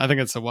thoughts on it. I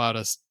think it's the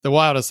wildest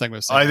thing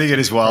we've seen. I think it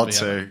is wild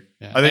too.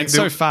 Yeah. I think it's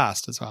so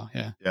fast as well.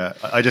 Yeah. Yeah.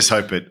 I just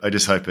hope it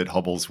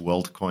hobbles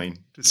WorldCoin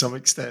to some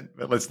extent,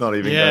 but let's not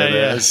even go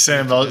there. Yeah.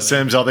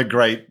 Sam's other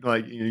great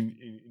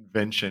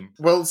invention.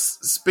 Well,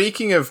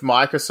 speaking of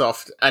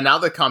Microsoft,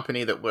 another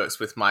company that works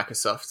with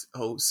Microsoft,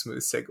 smooth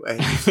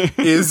segue,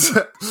 is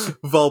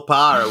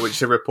Volpara,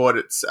 which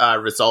reported its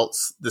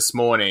results this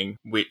morning,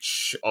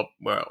 which,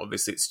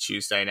 obviously it's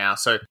Tuesday now.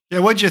 So yeah,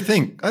 what'd you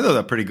think? I thought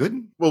they're pretty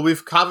good. Well,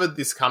 we've covered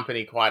this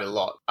company quite a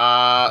lot.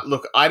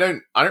 Look, I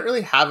don't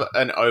really have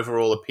an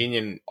overall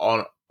opinion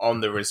on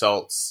the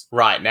results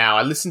right now.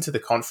 I listened to the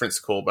conference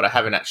call, but I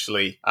haven't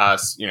actually,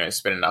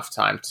 spent enough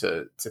time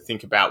to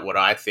think about what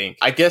I think.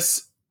 I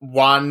guess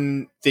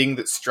one thing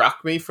that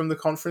struck me from the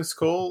conference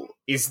call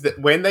is that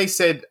when they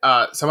said,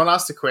 someone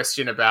asked a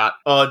question about,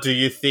 do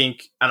you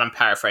think, and I'm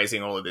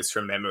paraphrasing all of this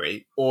from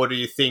memory, or do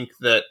you think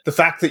that the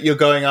fact that you're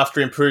going after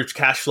improved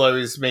cash flow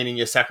is meaning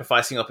you're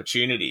sacrificing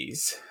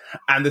opportunities?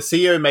 And the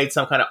CEO made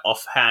some kind of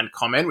offhand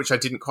comment, which I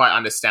didn't quite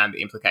understand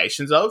the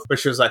implications of,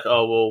 which was like,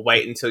 well,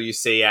 wait until you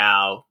see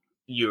our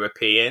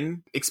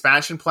European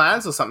expansion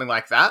plans or something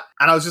like that.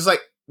 And I was just like,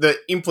 the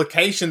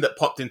implication that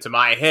popped into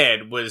my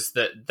head was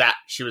that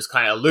she was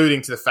kind of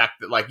alluding to the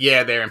fact that, like,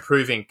 yeah, they're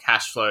improving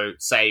cash flow,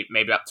 say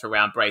maybe up to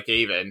around break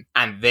even.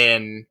 And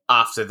then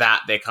after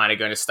that, they're kind of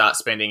going to start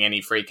spending any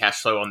free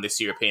cash flow on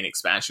this European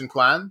expansion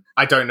plan.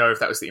 I don't know if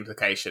that was the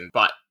implication,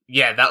 but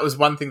yeah, that was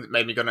one thing that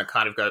made me gonna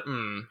kind of go,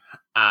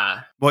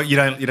 What, you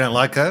don't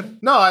like that?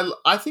 No,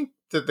 I think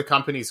that the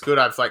company's good.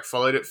 I've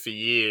followed it for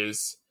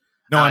years.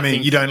 No, I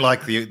mean, you don't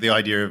like the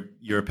idea of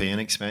European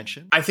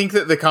expansion? I think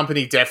that the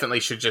company definitely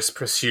should just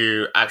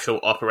pursue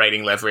actual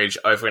operating leverage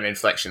over an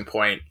inflection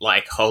point.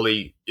 Like,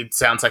 it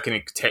sounds like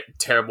a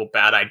terrible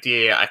bad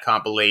idea. I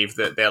can't believe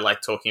that they're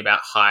talking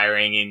about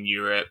hiring in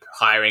Europe,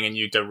 hiring a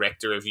new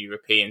director of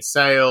European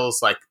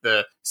sales. Like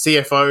the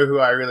CFO, who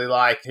I really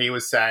like, he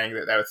was saying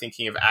that they were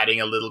thinking of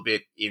adding a little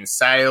bit in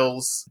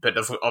sales, but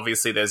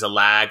obviously there's a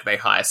lag. They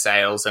hire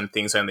sales and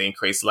things only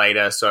increase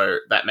later. So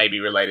that may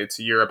be related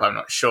to Europe. I'm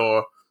not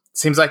sure.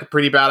 seems like a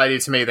pretty bad idea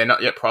to me. They're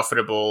not yet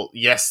profitable.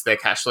 Yes, their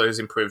cash flow has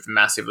improved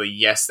massively.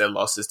 Yes, their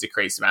losses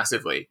decreased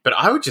massively. But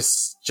I would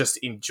just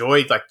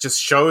enjoy, like, just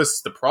show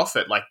us the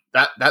profit. Like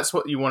that's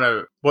what you want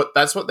to,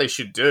 that's what they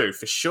should do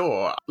for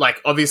sure.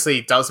 Like, obviously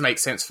it does make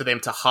sense for them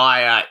to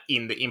hire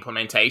in the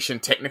implementation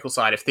technical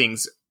side of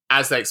things,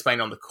 as they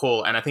explained on the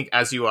call. And I think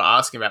as you were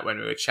asking about when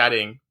we were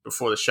chatting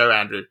before the show,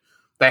 Andrew,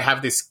 they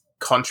have this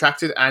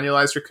contracted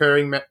annualized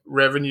recurring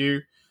revenue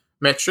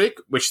metric,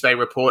 which they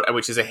report,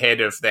 which is ahead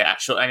of their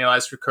actual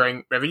annualized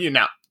recurring revenue.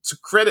 Now, to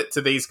credit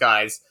to these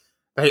guys,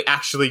 they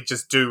actually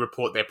just do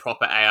report their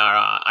proper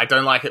ARR. I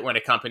don't like it when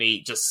a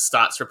company just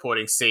starts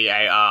reporting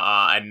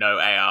CARR and no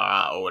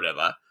ARR or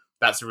whatever.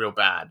 That's real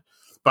bad.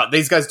 But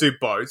these guys do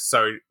both,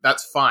 so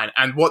that's fine.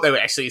 And what they were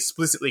actually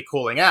explicitly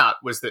calling out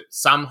was that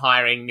some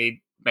hiring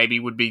maybe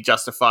would be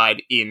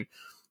justified in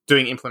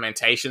doing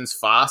implementations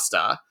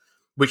faster,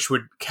 which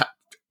would,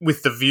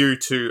 with the view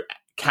to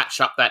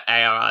catch up that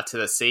ARR to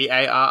the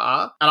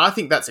CARR. And I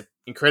think that's an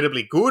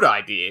incredibly good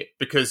idea,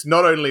 because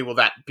not only will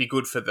that be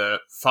good for the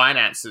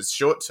finances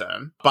short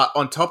term, but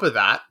on top of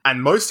that,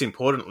 and most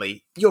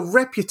importantly, your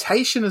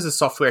reputation as a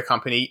software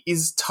company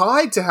is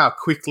tied to how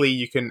quickly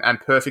you can and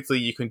perfectly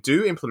you can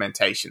do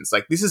implementations.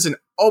 Like, this is an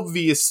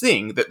obvious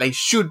thing that they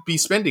should be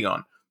spending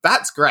on.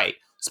 That's great.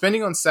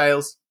 Spending on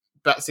sales,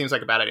 that seems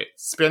like a bad idea.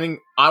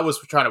 I was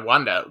trying to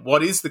wonder,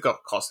 what is the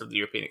cost of the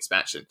European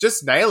expansion?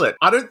 Just nail it.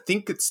 I don't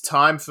think it's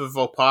time for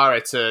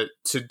Volpara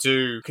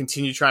to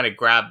continue trying to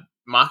grab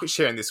market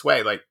share in this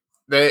way. Like,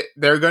 there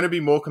are going to be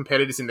more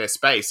competitors in their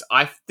space.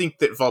 I think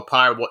that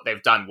Volpara, what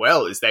they've done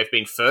well is they've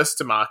been first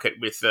to market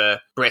with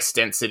the breast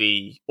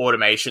density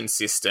automation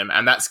system,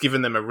 and that's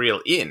given them a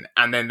real in.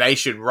 And then they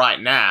should right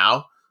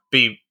now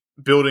be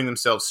building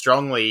themselves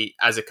strongly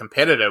as a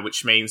competitor,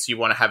 which means you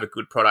want to have a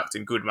good product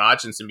and good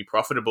margins and be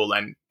profitable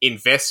and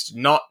invest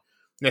not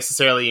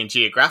necessarily in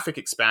geographic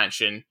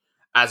expansion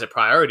as a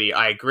priority.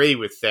 I agree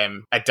with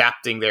them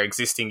adapting their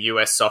existing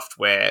US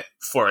software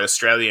for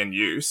Australian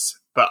use,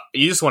 but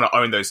you just want to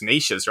own those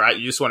niches, right?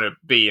 You just want to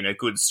be in a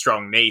good,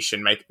 strong niche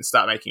and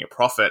start making a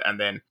profit. And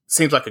then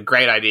seems like a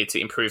great idea to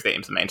improve their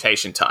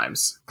implementation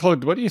times.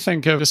 Claude, what do you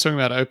think of just talking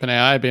about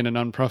OpenAI being a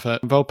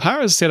non-profit?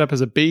 Volpara is set up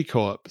as a B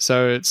Corp.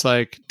 So it's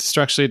like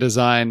structurally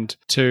designed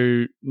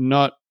to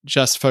not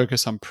just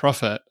focus on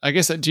profit. I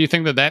guess, do you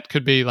think that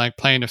could be like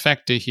playing a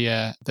factor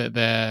here, that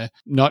they're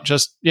not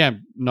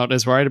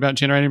as worried about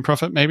generating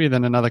profit maybe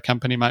than another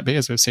company might be,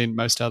 as we've seen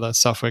most other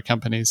software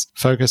companies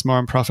focus more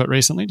on profit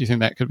recently? Do you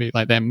think that could be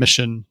like their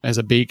mission as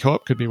a B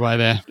Corp could be why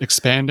they're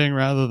expanding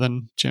rather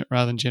than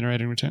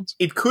generating returns?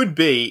 It could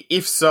be.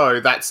 If so,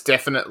 that's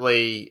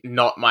definitely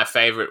not my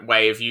favorite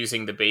way of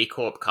using the B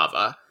Corp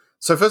cover.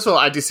 So first of all,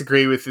 I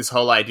disagree with this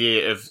whole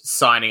idea of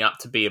signing up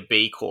to be a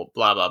B Corp,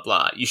 blah, blah,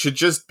 blah. You should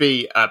just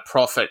be a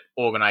profit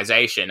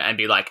organization and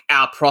be like,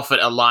 our profit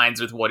aligns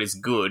with what is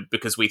good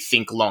because we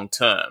think long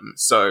term.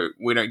 So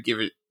we don't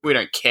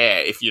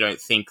care if you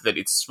don't think that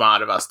it's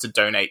smart of us to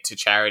donate to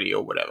charity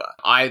or whatever.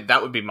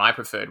 That would be my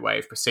preferred way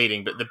of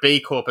proceeding. But the B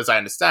Corp, as I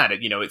understand it,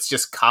 it's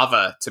just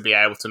cover to be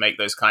able to make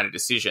those kind of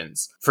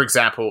decisions. For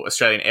example,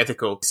 Australian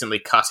Ethical recently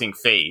cutting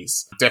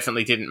fees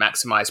definitely didn't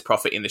maximize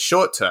profit in the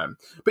short term.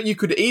 But you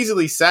could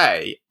easily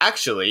say,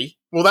 actually,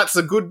 well, that's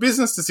a good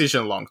business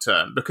decision long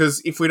term,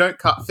 because if we don't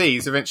cut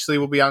fees, eventually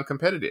we'll be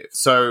uncompetitive.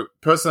 So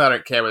personally, I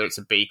don't care whether it's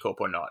a B Corp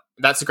or not.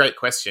 That's a great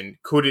question.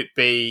 Could it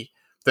be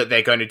that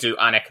they're going to do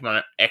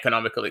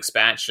uneconomical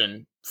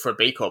expansion for a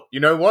B Corp? You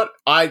know what?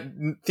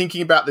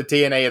 Thinking about the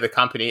DNA of the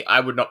company, I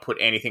would not put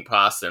anything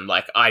past them.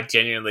 Like, I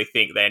genuinely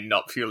think they're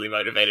not purely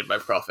motivated by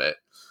profit.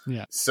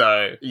 Yeah.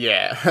 So,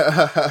 yeah.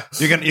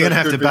 You're gonna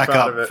have to back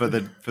up for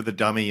the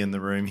dummy in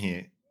the room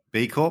here.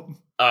 B Corp?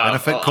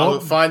 Benefit Corp? I'll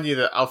find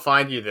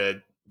you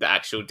the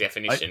actual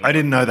definition. I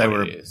didn't know they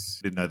were.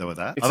 Didn't know they were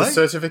that. It's a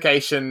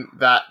certification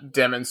that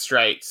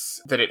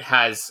demonstrates that it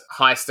has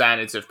high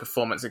standards of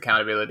performance,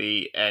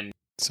 accountability, and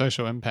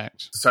social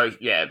impact. So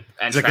yeah,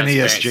 and it's like an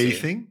ESG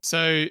thing. So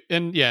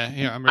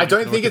I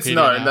don't think it's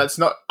known. That's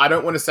not. I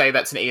don't want to say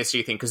that's an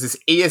ESG thing, because this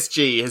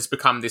ESG has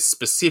become this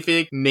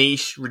specific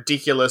niche,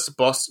 ridiculous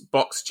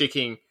box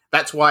ticking.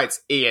 That's why it's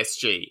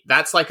ESG.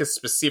 That's like a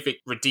specific,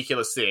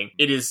 ridiculous thing.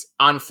 It is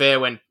unfair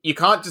when you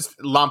can't just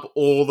lump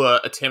all the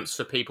attempts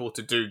for people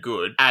to do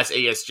good as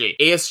ESG.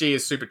 ESG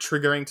is super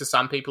triggering to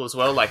some people as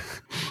well, like,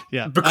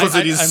 yeah, because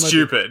it is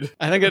stupid.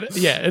 I think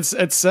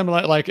it's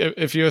similar. Like,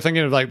 if you're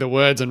thinking of like the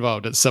words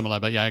involved, it's similar.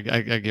 But yeah,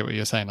 I get what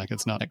you're saying. Like,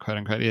 it's not a quote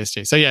unquote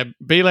ESG. So yeah,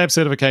 B Lab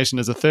certification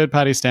is a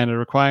third-party standard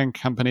requiring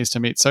companies to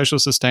meet social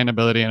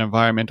sustainability and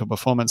environmental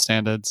performance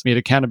standards, meet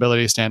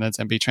accountability standards,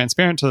 and be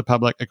transparent to the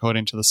public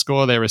according to the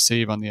score they receive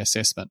on the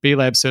assessment. B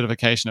Lab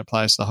certification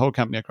applies to the whole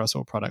company across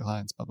all product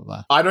lines, blah, blah,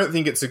 blah. I don't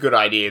think it's a good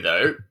idea,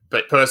 though,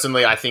 But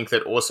personally, I think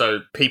that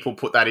also people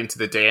put that into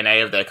the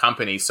DNA of their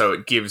company, so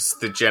it gives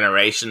the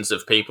generations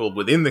of people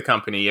within the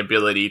company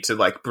ability to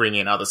like bring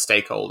in other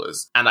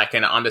stakeholders. And I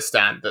can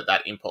understand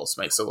that impulse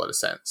makes a lot of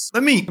sense.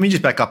 Let me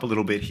just back up a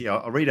little bit here.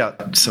 I'll read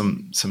out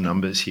some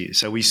numbers here.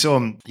 So we saw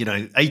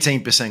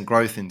 18%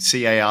 growth in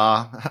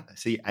CARR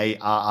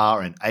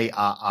and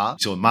ARR.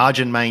 We saw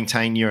margin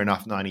maintain year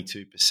enough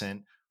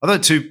 92%. I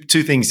thought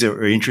two things that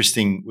were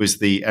interesting was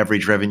the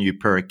average revenue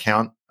per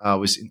account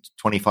was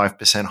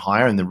 25%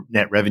 higher, and the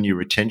net revenue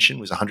retention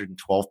was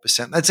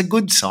 112%. That's a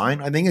good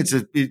sign. I think it's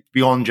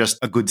beyond just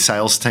a good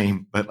sales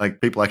team, but like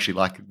people actually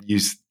like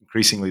use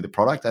increasingly the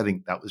product. I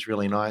think that was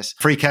really nice.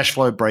 Free cash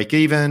flow break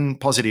even,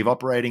 positive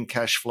operating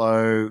cash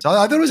flow. So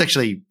I thought it was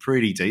actually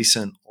pretty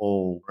decent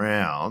all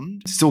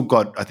round. Still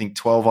got, I think,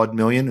 12 odd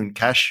million in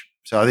cash.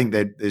 So I think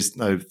that there's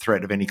no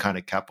threat of any kind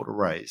of capital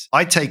raise.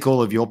 I take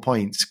all of your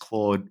points,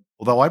 Claude.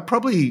 Although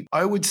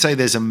I would say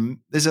there's a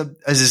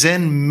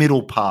Zen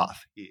middle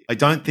path here. I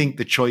don't think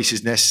the choice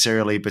is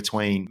necessarily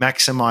between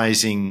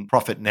maximizing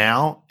profit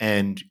now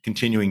and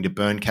continuing to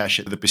burn cash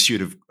at the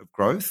pursuit of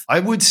growth. I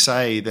would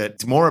say that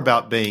it's more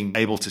about being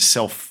able to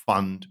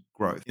self-fund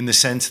growth in the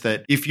sense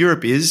that if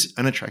Europe is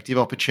an attractive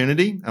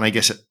opportunity, and I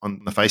guess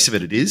on the face of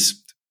it, it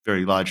is,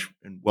 very large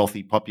and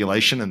wealthy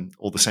population and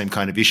all the same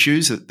kind of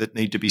issues that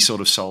need to be sort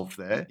of solved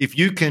there. If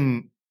you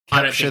can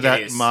capture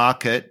that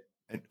market.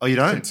 Oh, you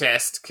don't?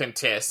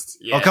 Contest.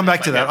 Yeah, I'll come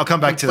back to that.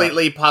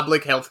 Completely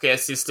public healthcare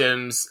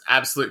systems,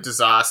 absolute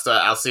disaster.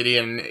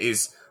 Alcidion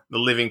is the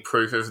living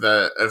proof of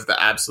the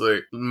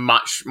absolute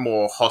much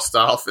more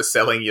hostile for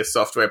selling your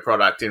software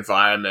product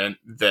environment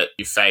that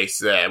you face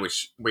there,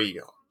 which we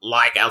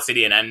like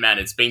Alcidion and man,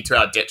 it's been to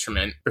our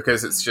detriment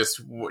because it's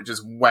just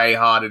way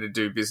harder to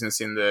do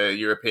business in the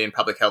European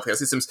public healthcare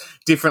systems.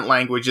 Different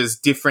languages,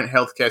 different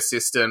healthcare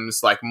systems,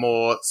 like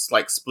more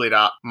like split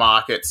up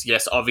markets.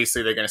 Yes,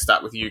 obviously they're going to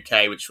start with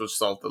UK, which will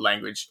solve the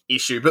language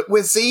issue. But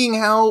we're seeing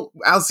how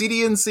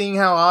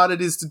hard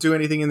it is to do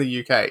anything in the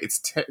UK.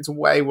 It's a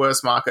way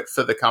worse market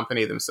for the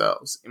company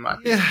themselves, in my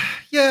opinion.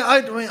 Yeah.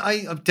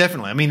 I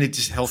definitely. I mean, it's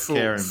just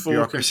healthcare and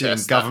bureaucracy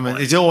and government.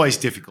 It's always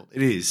difficult.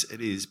 It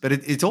is. But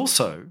it's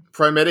also.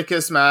 Pro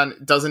Medicus, man,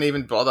 doesn't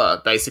even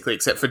bother, basically,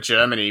 except for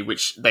Germany,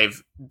 which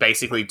they've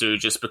basically do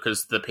just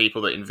because the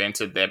people that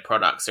invented their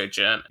products are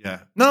German. Yeah.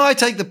 No, I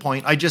take the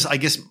point. I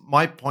guess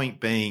my point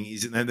being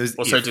is that there's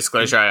also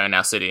disclosure I own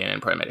Alcidion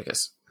and Pro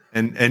Medicus.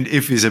 And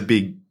if is a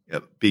big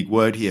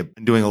word here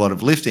and doing a lot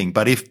of lifting,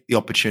 but if the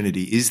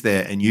opportunity is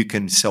there and you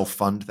can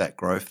self-fund that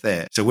growth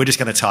there. So we're just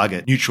going to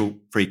target neutral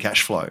free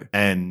cash flow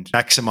and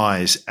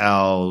maximize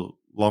our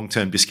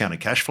long-term discounted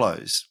cash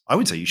flows. I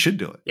would say you should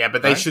do it. Yeah,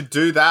 but they should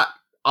do that.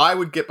 I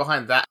would get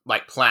behind that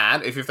like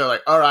plan if they're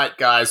like, all right,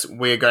 guys,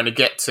 we're going to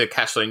get to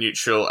cash flow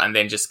neutral and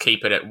then just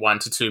keep it at $1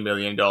 to $2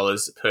 million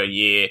per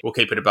year. We'll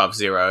keep it above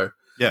zero.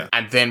 Yeah.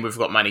 And then we've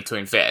got money to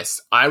invest.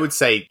 I would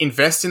say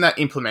invest in that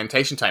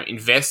implementation time.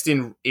 Invest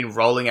in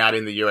rolling out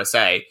in the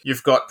USA.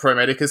 You've got Pro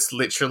Medicus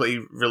literally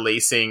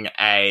releasing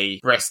a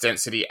breast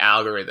density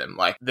algorithm.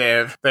 Like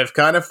they've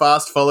kind of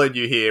fast followed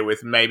you here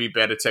with maybe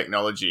better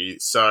technology.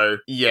 So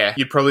yeah,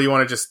 you probably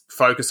want to just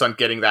focus on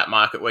getting that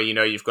market where you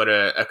know you've got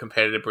a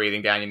competitor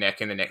breathing down your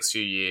neck in the next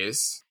few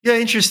years. Yeah,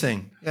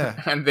 interesting.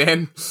 Yeah. And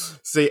then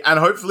see, and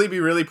hopefully be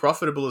really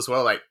profitable as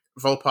well. Like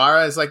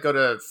Volpara has like got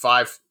a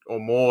 5 or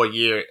more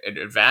year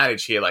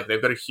advantage here. Like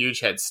they've got a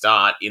huge head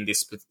start in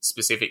this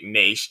specific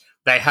niche.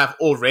 They have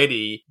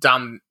already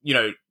done,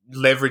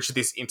 leveraged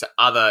this into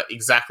other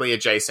exactly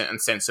adjacent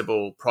and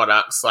sensible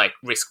products like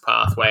risk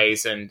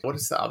pathways and what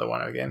is the other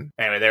one again?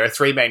 Anyway, there are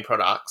 3 main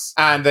products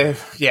and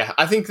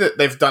I think that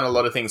they've done a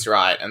lot of things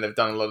right and they've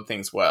done a lot of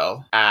things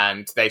well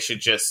and they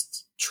should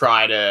just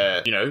try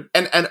to,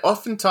 and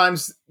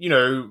oftentimes,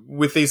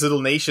 with these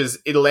little niches,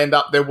 it'll end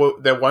up there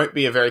won't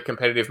be a very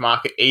competitive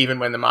market. Even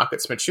when the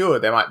market's mature,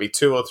 there might be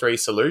 2 or 3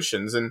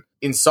 solutions. And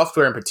in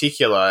software in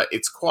particular,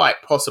 it's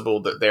quite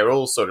possible that they're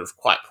all sort of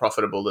quite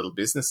profitable little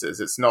businesses.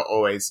 It's not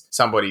always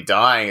somebody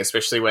dying,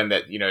 especially when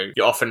that,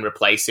 you're often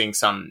replacing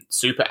some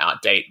super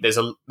outdated. There's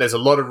a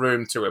lot of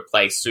room to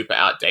replace super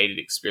outdated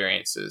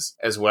experiences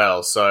as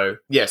well. So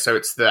yeah, so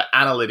it's the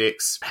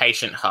analytics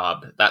patient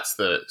hub.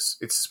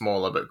 It's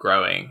smaller but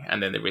growing.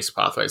 And then the risk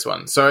pathways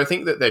one. So I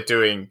think that they're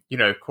doing,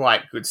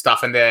 quite good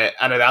stuff. And the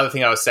other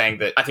thing I was saying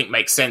that I think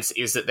makes sense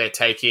is that they're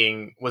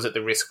taking, was it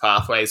the risk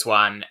pathways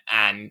one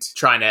and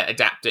trying to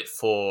adapt it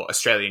for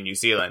Australia and New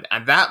Zealand.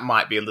 And that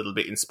might be a little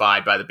bit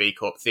inspired by the B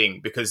Corp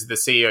thing because the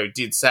CEO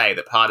did say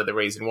that part of the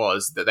reason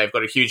was that they've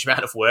got a huge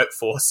amount of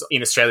workforce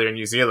in Australia and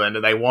New Zealand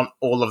and they want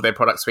all of their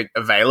products to be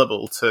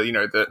available to,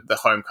 the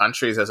home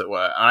countries, as it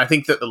were. And I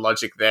think that the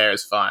logic there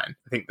is fine.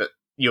 I think that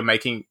you're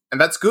making,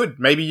 and that's good.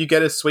 Maybe you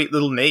get a sweet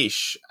little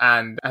niche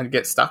and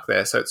get stuck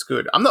there. So it's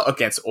good. I'm not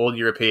against all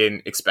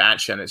European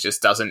expansion. It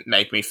just doesn't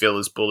make me feel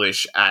as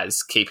bullish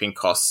as keeping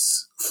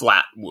costs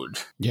flat would.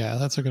 Yeah,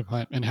 that's a good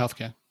point in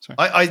healthcare. Sorry.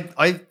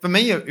 I for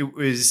me,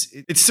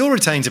 it still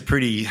retains a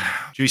pretty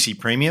juicy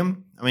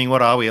premium. I mean,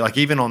 what are we like?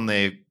 Even on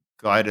their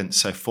guidance,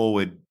 so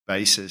forward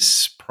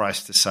basis,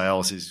 price to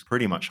sales is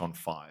pretty much on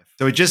 5.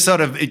 So it's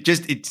sort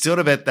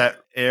of at that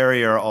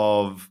area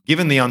of,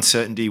 given the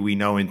uncertainty we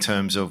know in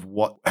terms of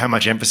how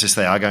much emphasis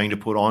they are going to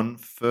put on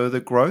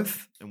further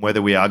growth and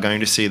whether we are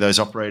going to see those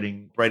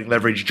operating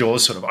leverage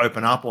jaws sort of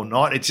open up or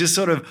not. It's just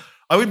sort of,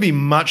 I would be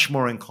much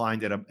more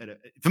inclined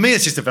for me,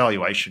 it's just a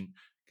valuation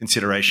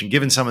consideration.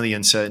 Given some of the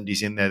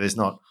uncertainties in there, there's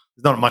not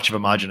much of a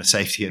margin of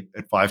safety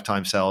at 5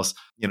 times sales.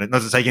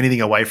 Not to take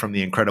anything away from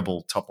the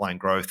incredible top line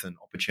growth and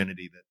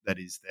opportunity that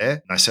is there.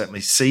 And I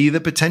certainly see the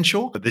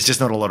potential, but there's just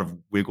not a lot of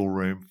wiggle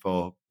room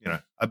for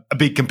a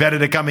big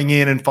competitor coming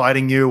in and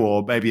fighting you,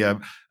 or maybe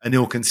an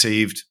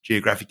ill-conceived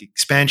geographic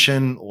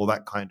expansion, all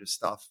that kind of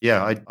stuff.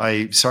 Yeah,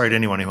 I sorry to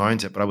anyone who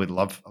owns it, but I would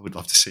love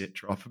to see it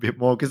drop a bit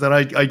more, because then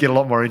I get a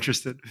lot more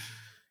interested.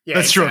 Yeah,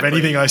 that's exactly. true of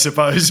anything, I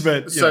suppose,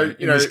 but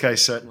in this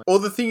case, certainly. Well,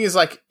 the thing is,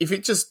 like, if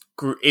it just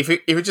grew, if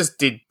it just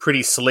did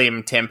pretty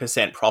slim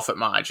 10% profit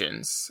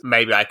margins,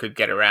 maybe I could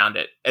get around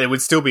it. And it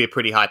would still be a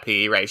pretty high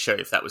PE ratio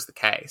if that was the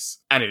case,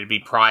 and it'd be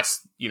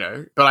priced,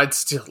 but I'd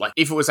still like,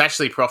 if it was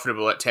actually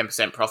profitable at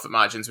 10% profit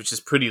margins, which is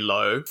pretty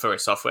low for a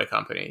software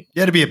company.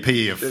 Yeah, to be a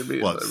PE of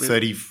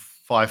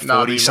 35,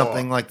 40,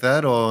 something like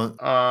that, or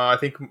I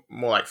think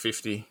more like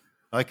 50.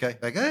 Okay.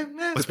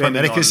 Yeah, what's Pro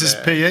Medicus'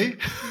 PE?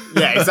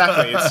 Yeah,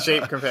 exactly. It's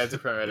cheap compared to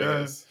Pro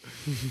Medicus.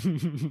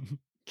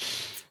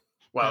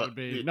 Well,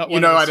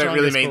 I don't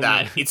really mean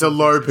that. It's a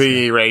low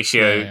PE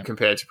ratio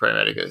compared to Pro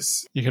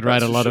Medicus. You could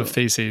write a lot of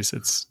theses.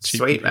 It's cheap.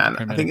 Sweet, man.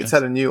 I think it's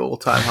had a new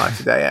all-time high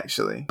today,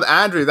 actually.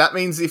 Andrew, that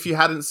means if you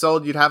hadn't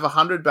sold, you'd have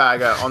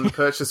 100-bagger on the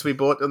purchase we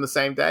bought on the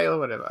same day or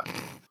whatever.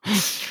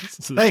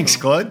 Thanks,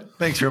 Claude.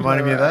 Thanks for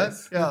reminding me of that.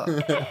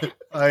 Yeah.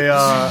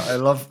 I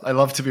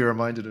love to be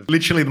reminded of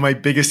literally my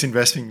biggest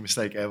investing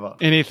mistake ever.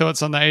 Any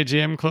thoughts on the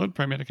AGM, Claude?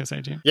 Pro Medicus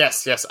AGM?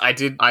 Yes, I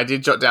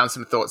did jot down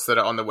some thoughts that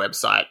are on the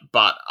website,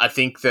 but I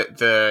think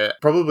that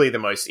probably the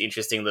most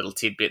interesting little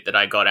tidbit that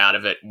I got out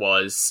of it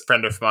was a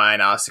friend of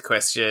mine asked a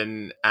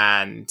question,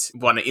 and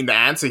in the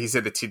answer he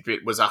said the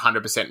tidbit was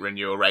 100%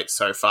 renewal rate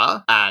so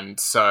far. And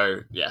so,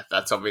 yeah,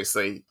 that's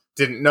obviously,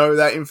 didn't know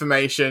that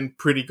information.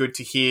 Pretty good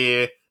to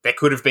hear. There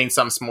could have been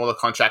some smaller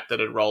contract that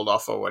had rolled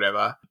off or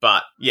whatever.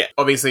 But yeah,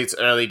 obviously it's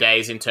early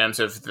days in terms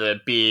of the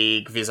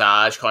big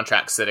Visage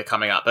contracts that are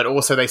coming up. But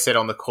also they said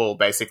on the call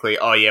basically,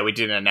 oh yeah, we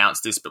didn't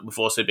announce this, but we've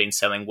also been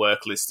selling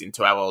Worklist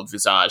into our old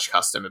Visage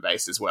customer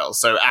base as well.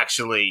 So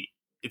actually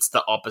it's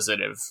the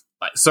opposite of,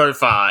 like, so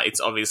far it's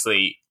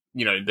obviously,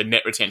 the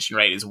net retention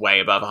rate is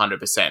way above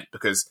 100%,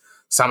 because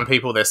some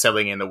people they're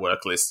selling in the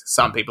Worklist,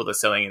 some people they're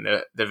selling in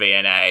the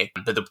VNA,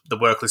 but the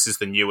Worklist is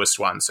the newest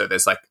one. So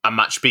there's like a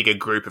much bigger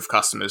group of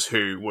customers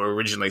who were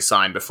originally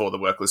signed before the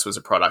Worklist was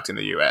a product in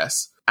the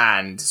US.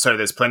 And so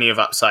there's plenty of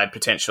upside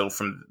potential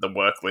from the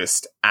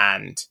Worklist.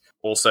 And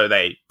also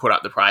they put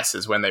up the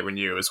prices when they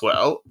renew as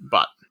well,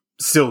 but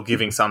still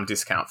giving some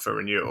discount for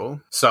renewal.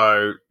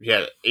 So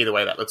yeah, either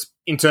way that looks,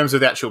 in terms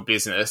of the actual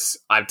business,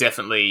 I've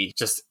definitely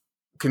just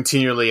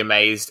continually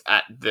amazed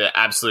at the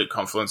absolute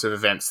confluence of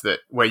events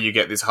where you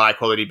get this high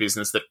quality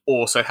business that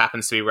also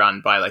happens to be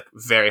run by like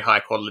very high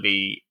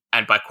quality,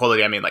 and by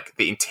quality I mean like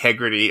the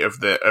integrity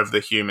of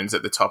the humans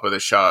at the top of the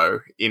show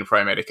in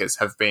Pro Medicus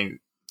have been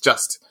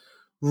just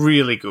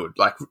really good,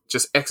 like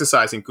just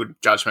exercising good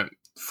judgment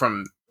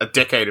from a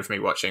decade of me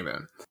watching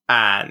them,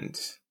 and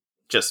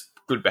just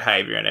good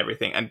behavior and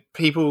everything. And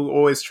people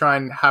always try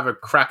and have a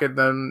crack at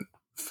them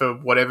for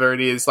whatever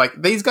it is.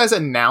 Like, these guys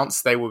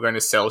announced they were going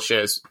to sell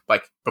shares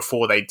like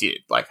before they did.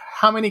 Like,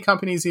 how many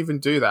companies even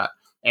do that?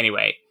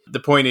 Anyway, the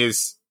point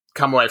is,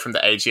 come away from the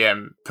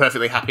AGM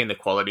perfectly happy in the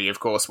quality. Of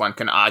course, one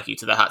can argue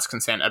to the heart's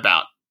content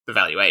about the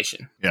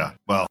valuation. Yeah,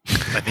 well,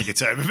 I think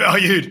it's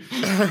overvalued.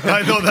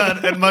 I thought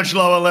that at much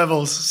lower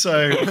levels.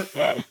 So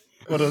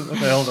what the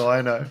hell do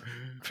I know?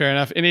 Fair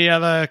enough. Any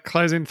other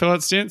closing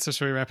thoughts, gents, or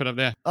should we wrap it up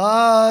there?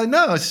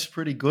 No, it's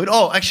pretty good.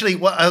 Oh,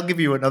 actually, I'll give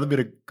you another bit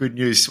of good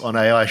news on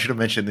AI. I should have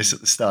mentioned this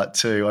at the start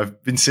too.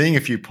 I've been seeing a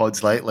few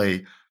pods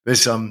lately.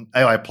 There's some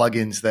AI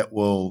plugins that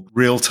will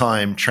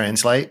real-time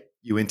translate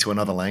you into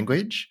another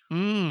language.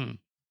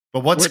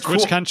 But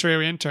which country are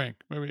we entering?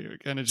 Where are we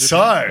going to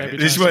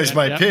this was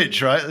my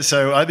pitch, right?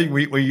 So I think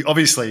we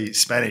obviously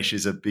Spanish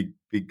is a big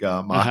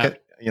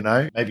market.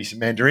 Maybe some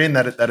Mandarin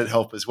that'd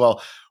help as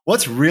well.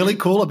 What's really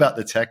cool about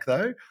the tech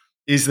though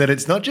is that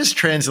it's not just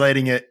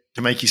translating it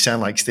to make you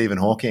sound like Stephen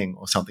Hawking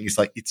or something. It's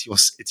like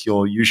it's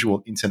your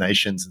usual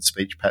intonations and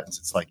speech patterns.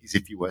 It's like as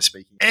if you were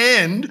speaking.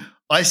 And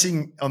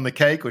icing on the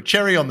cake or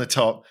cherry on the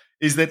top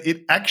is that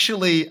it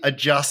actually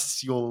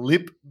adjusts your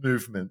lip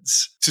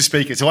movements to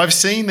speak it. So I've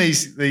seen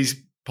these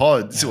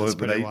pods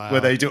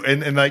where they do,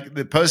 and like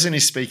the person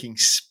is speaking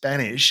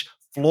Spanish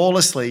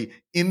flawlessly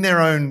in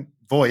their own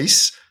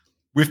voice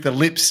with the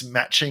lips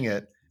matching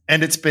it,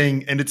 and it's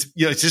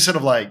just sort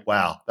of like,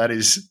 wow, that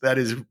is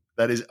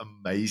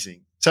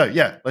amazing. So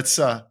yeah, let's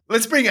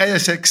bring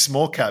ASX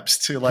small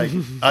caps to like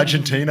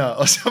Argentina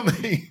or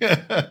something.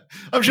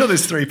 I'm sure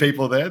there's 3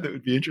 people there that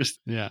would be interested.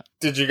 Yeah.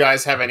 Did you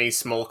guys have any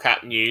small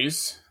cap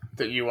news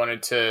that you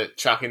wanted to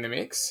chuck in the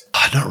mix?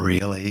 Not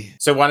really.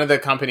 So one of the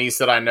companies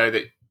that I know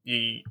that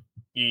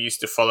you used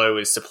to follow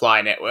is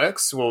Supply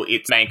Networks. Well,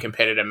 its main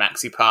competitor,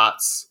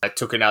 MaxiParts,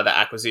 took another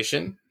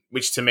acquisition,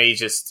 which to me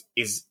just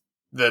is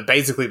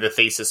basically the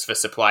thesis for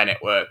Supply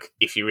Network.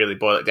 If you really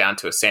boil it down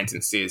to a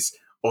sentence, is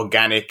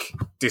organic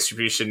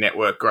distribution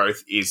network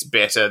growth is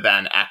better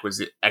than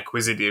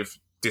acquisitive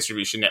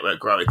distribution network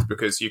growth,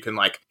 because you can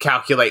like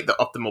calculate the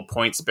optimal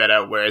points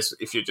better, whereas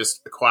if you're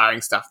just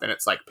acquiring stuff, then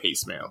it's like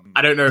piecemeal.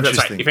 I don't know if that's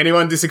right. If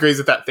anyone disagrees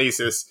with that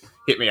thesis,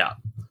 hit me up.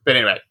 But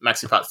anyway,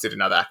 MaxiParts did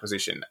another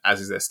acquisition,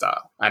 as is their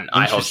style, and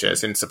I hold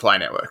shares in Supply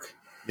Network.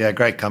 Yeah,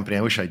 great company.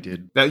 I wish I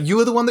did. Now, you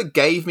were the one that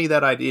gave me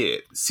that idea.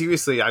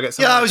 Seriously, I get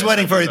some. Yeah, I was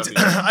waiting for it.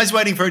 I was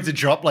waiting for it to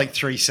drop like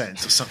 3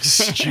 cents or something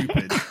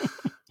stupid.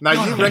 No,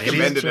 you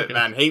recommended it,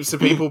 man. Heaps of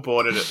people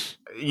bought it.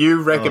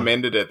 You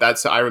recommended it.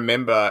 I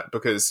remember,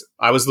 because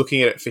I was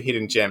looking at it for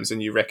hidden gems,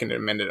 and you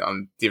recommended it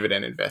on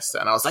Dividend Investor,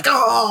 and I was like,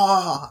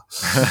 oh.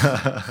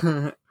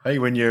 Hey,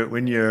 when you're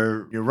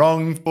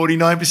wrong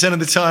 49% of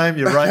the time,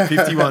 you're right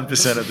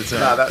 51% of the time.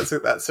 No,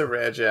 that's a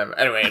rare gem.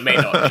 Anyway, it may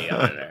not be.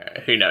 I don't know.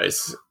 Who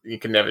knows? You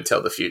can never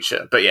tell the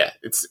future. But yeah,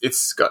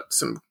 it's got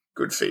some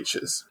good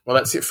features. Well,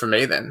 that's it for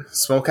me then.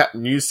 Small cap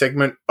news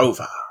segment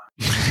over.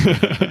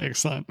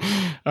 Excellent.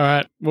 All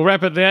right, we'll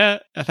wrap it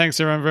there. Thanks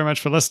everyone very much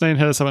for listening.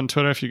 Hit us up on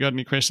Twitter if you got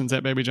any questions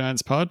at Baby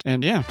Giants Pod.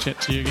 And yeah,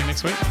 chat to you again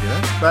next week.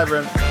 Yeah. Bye,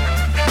 everyone.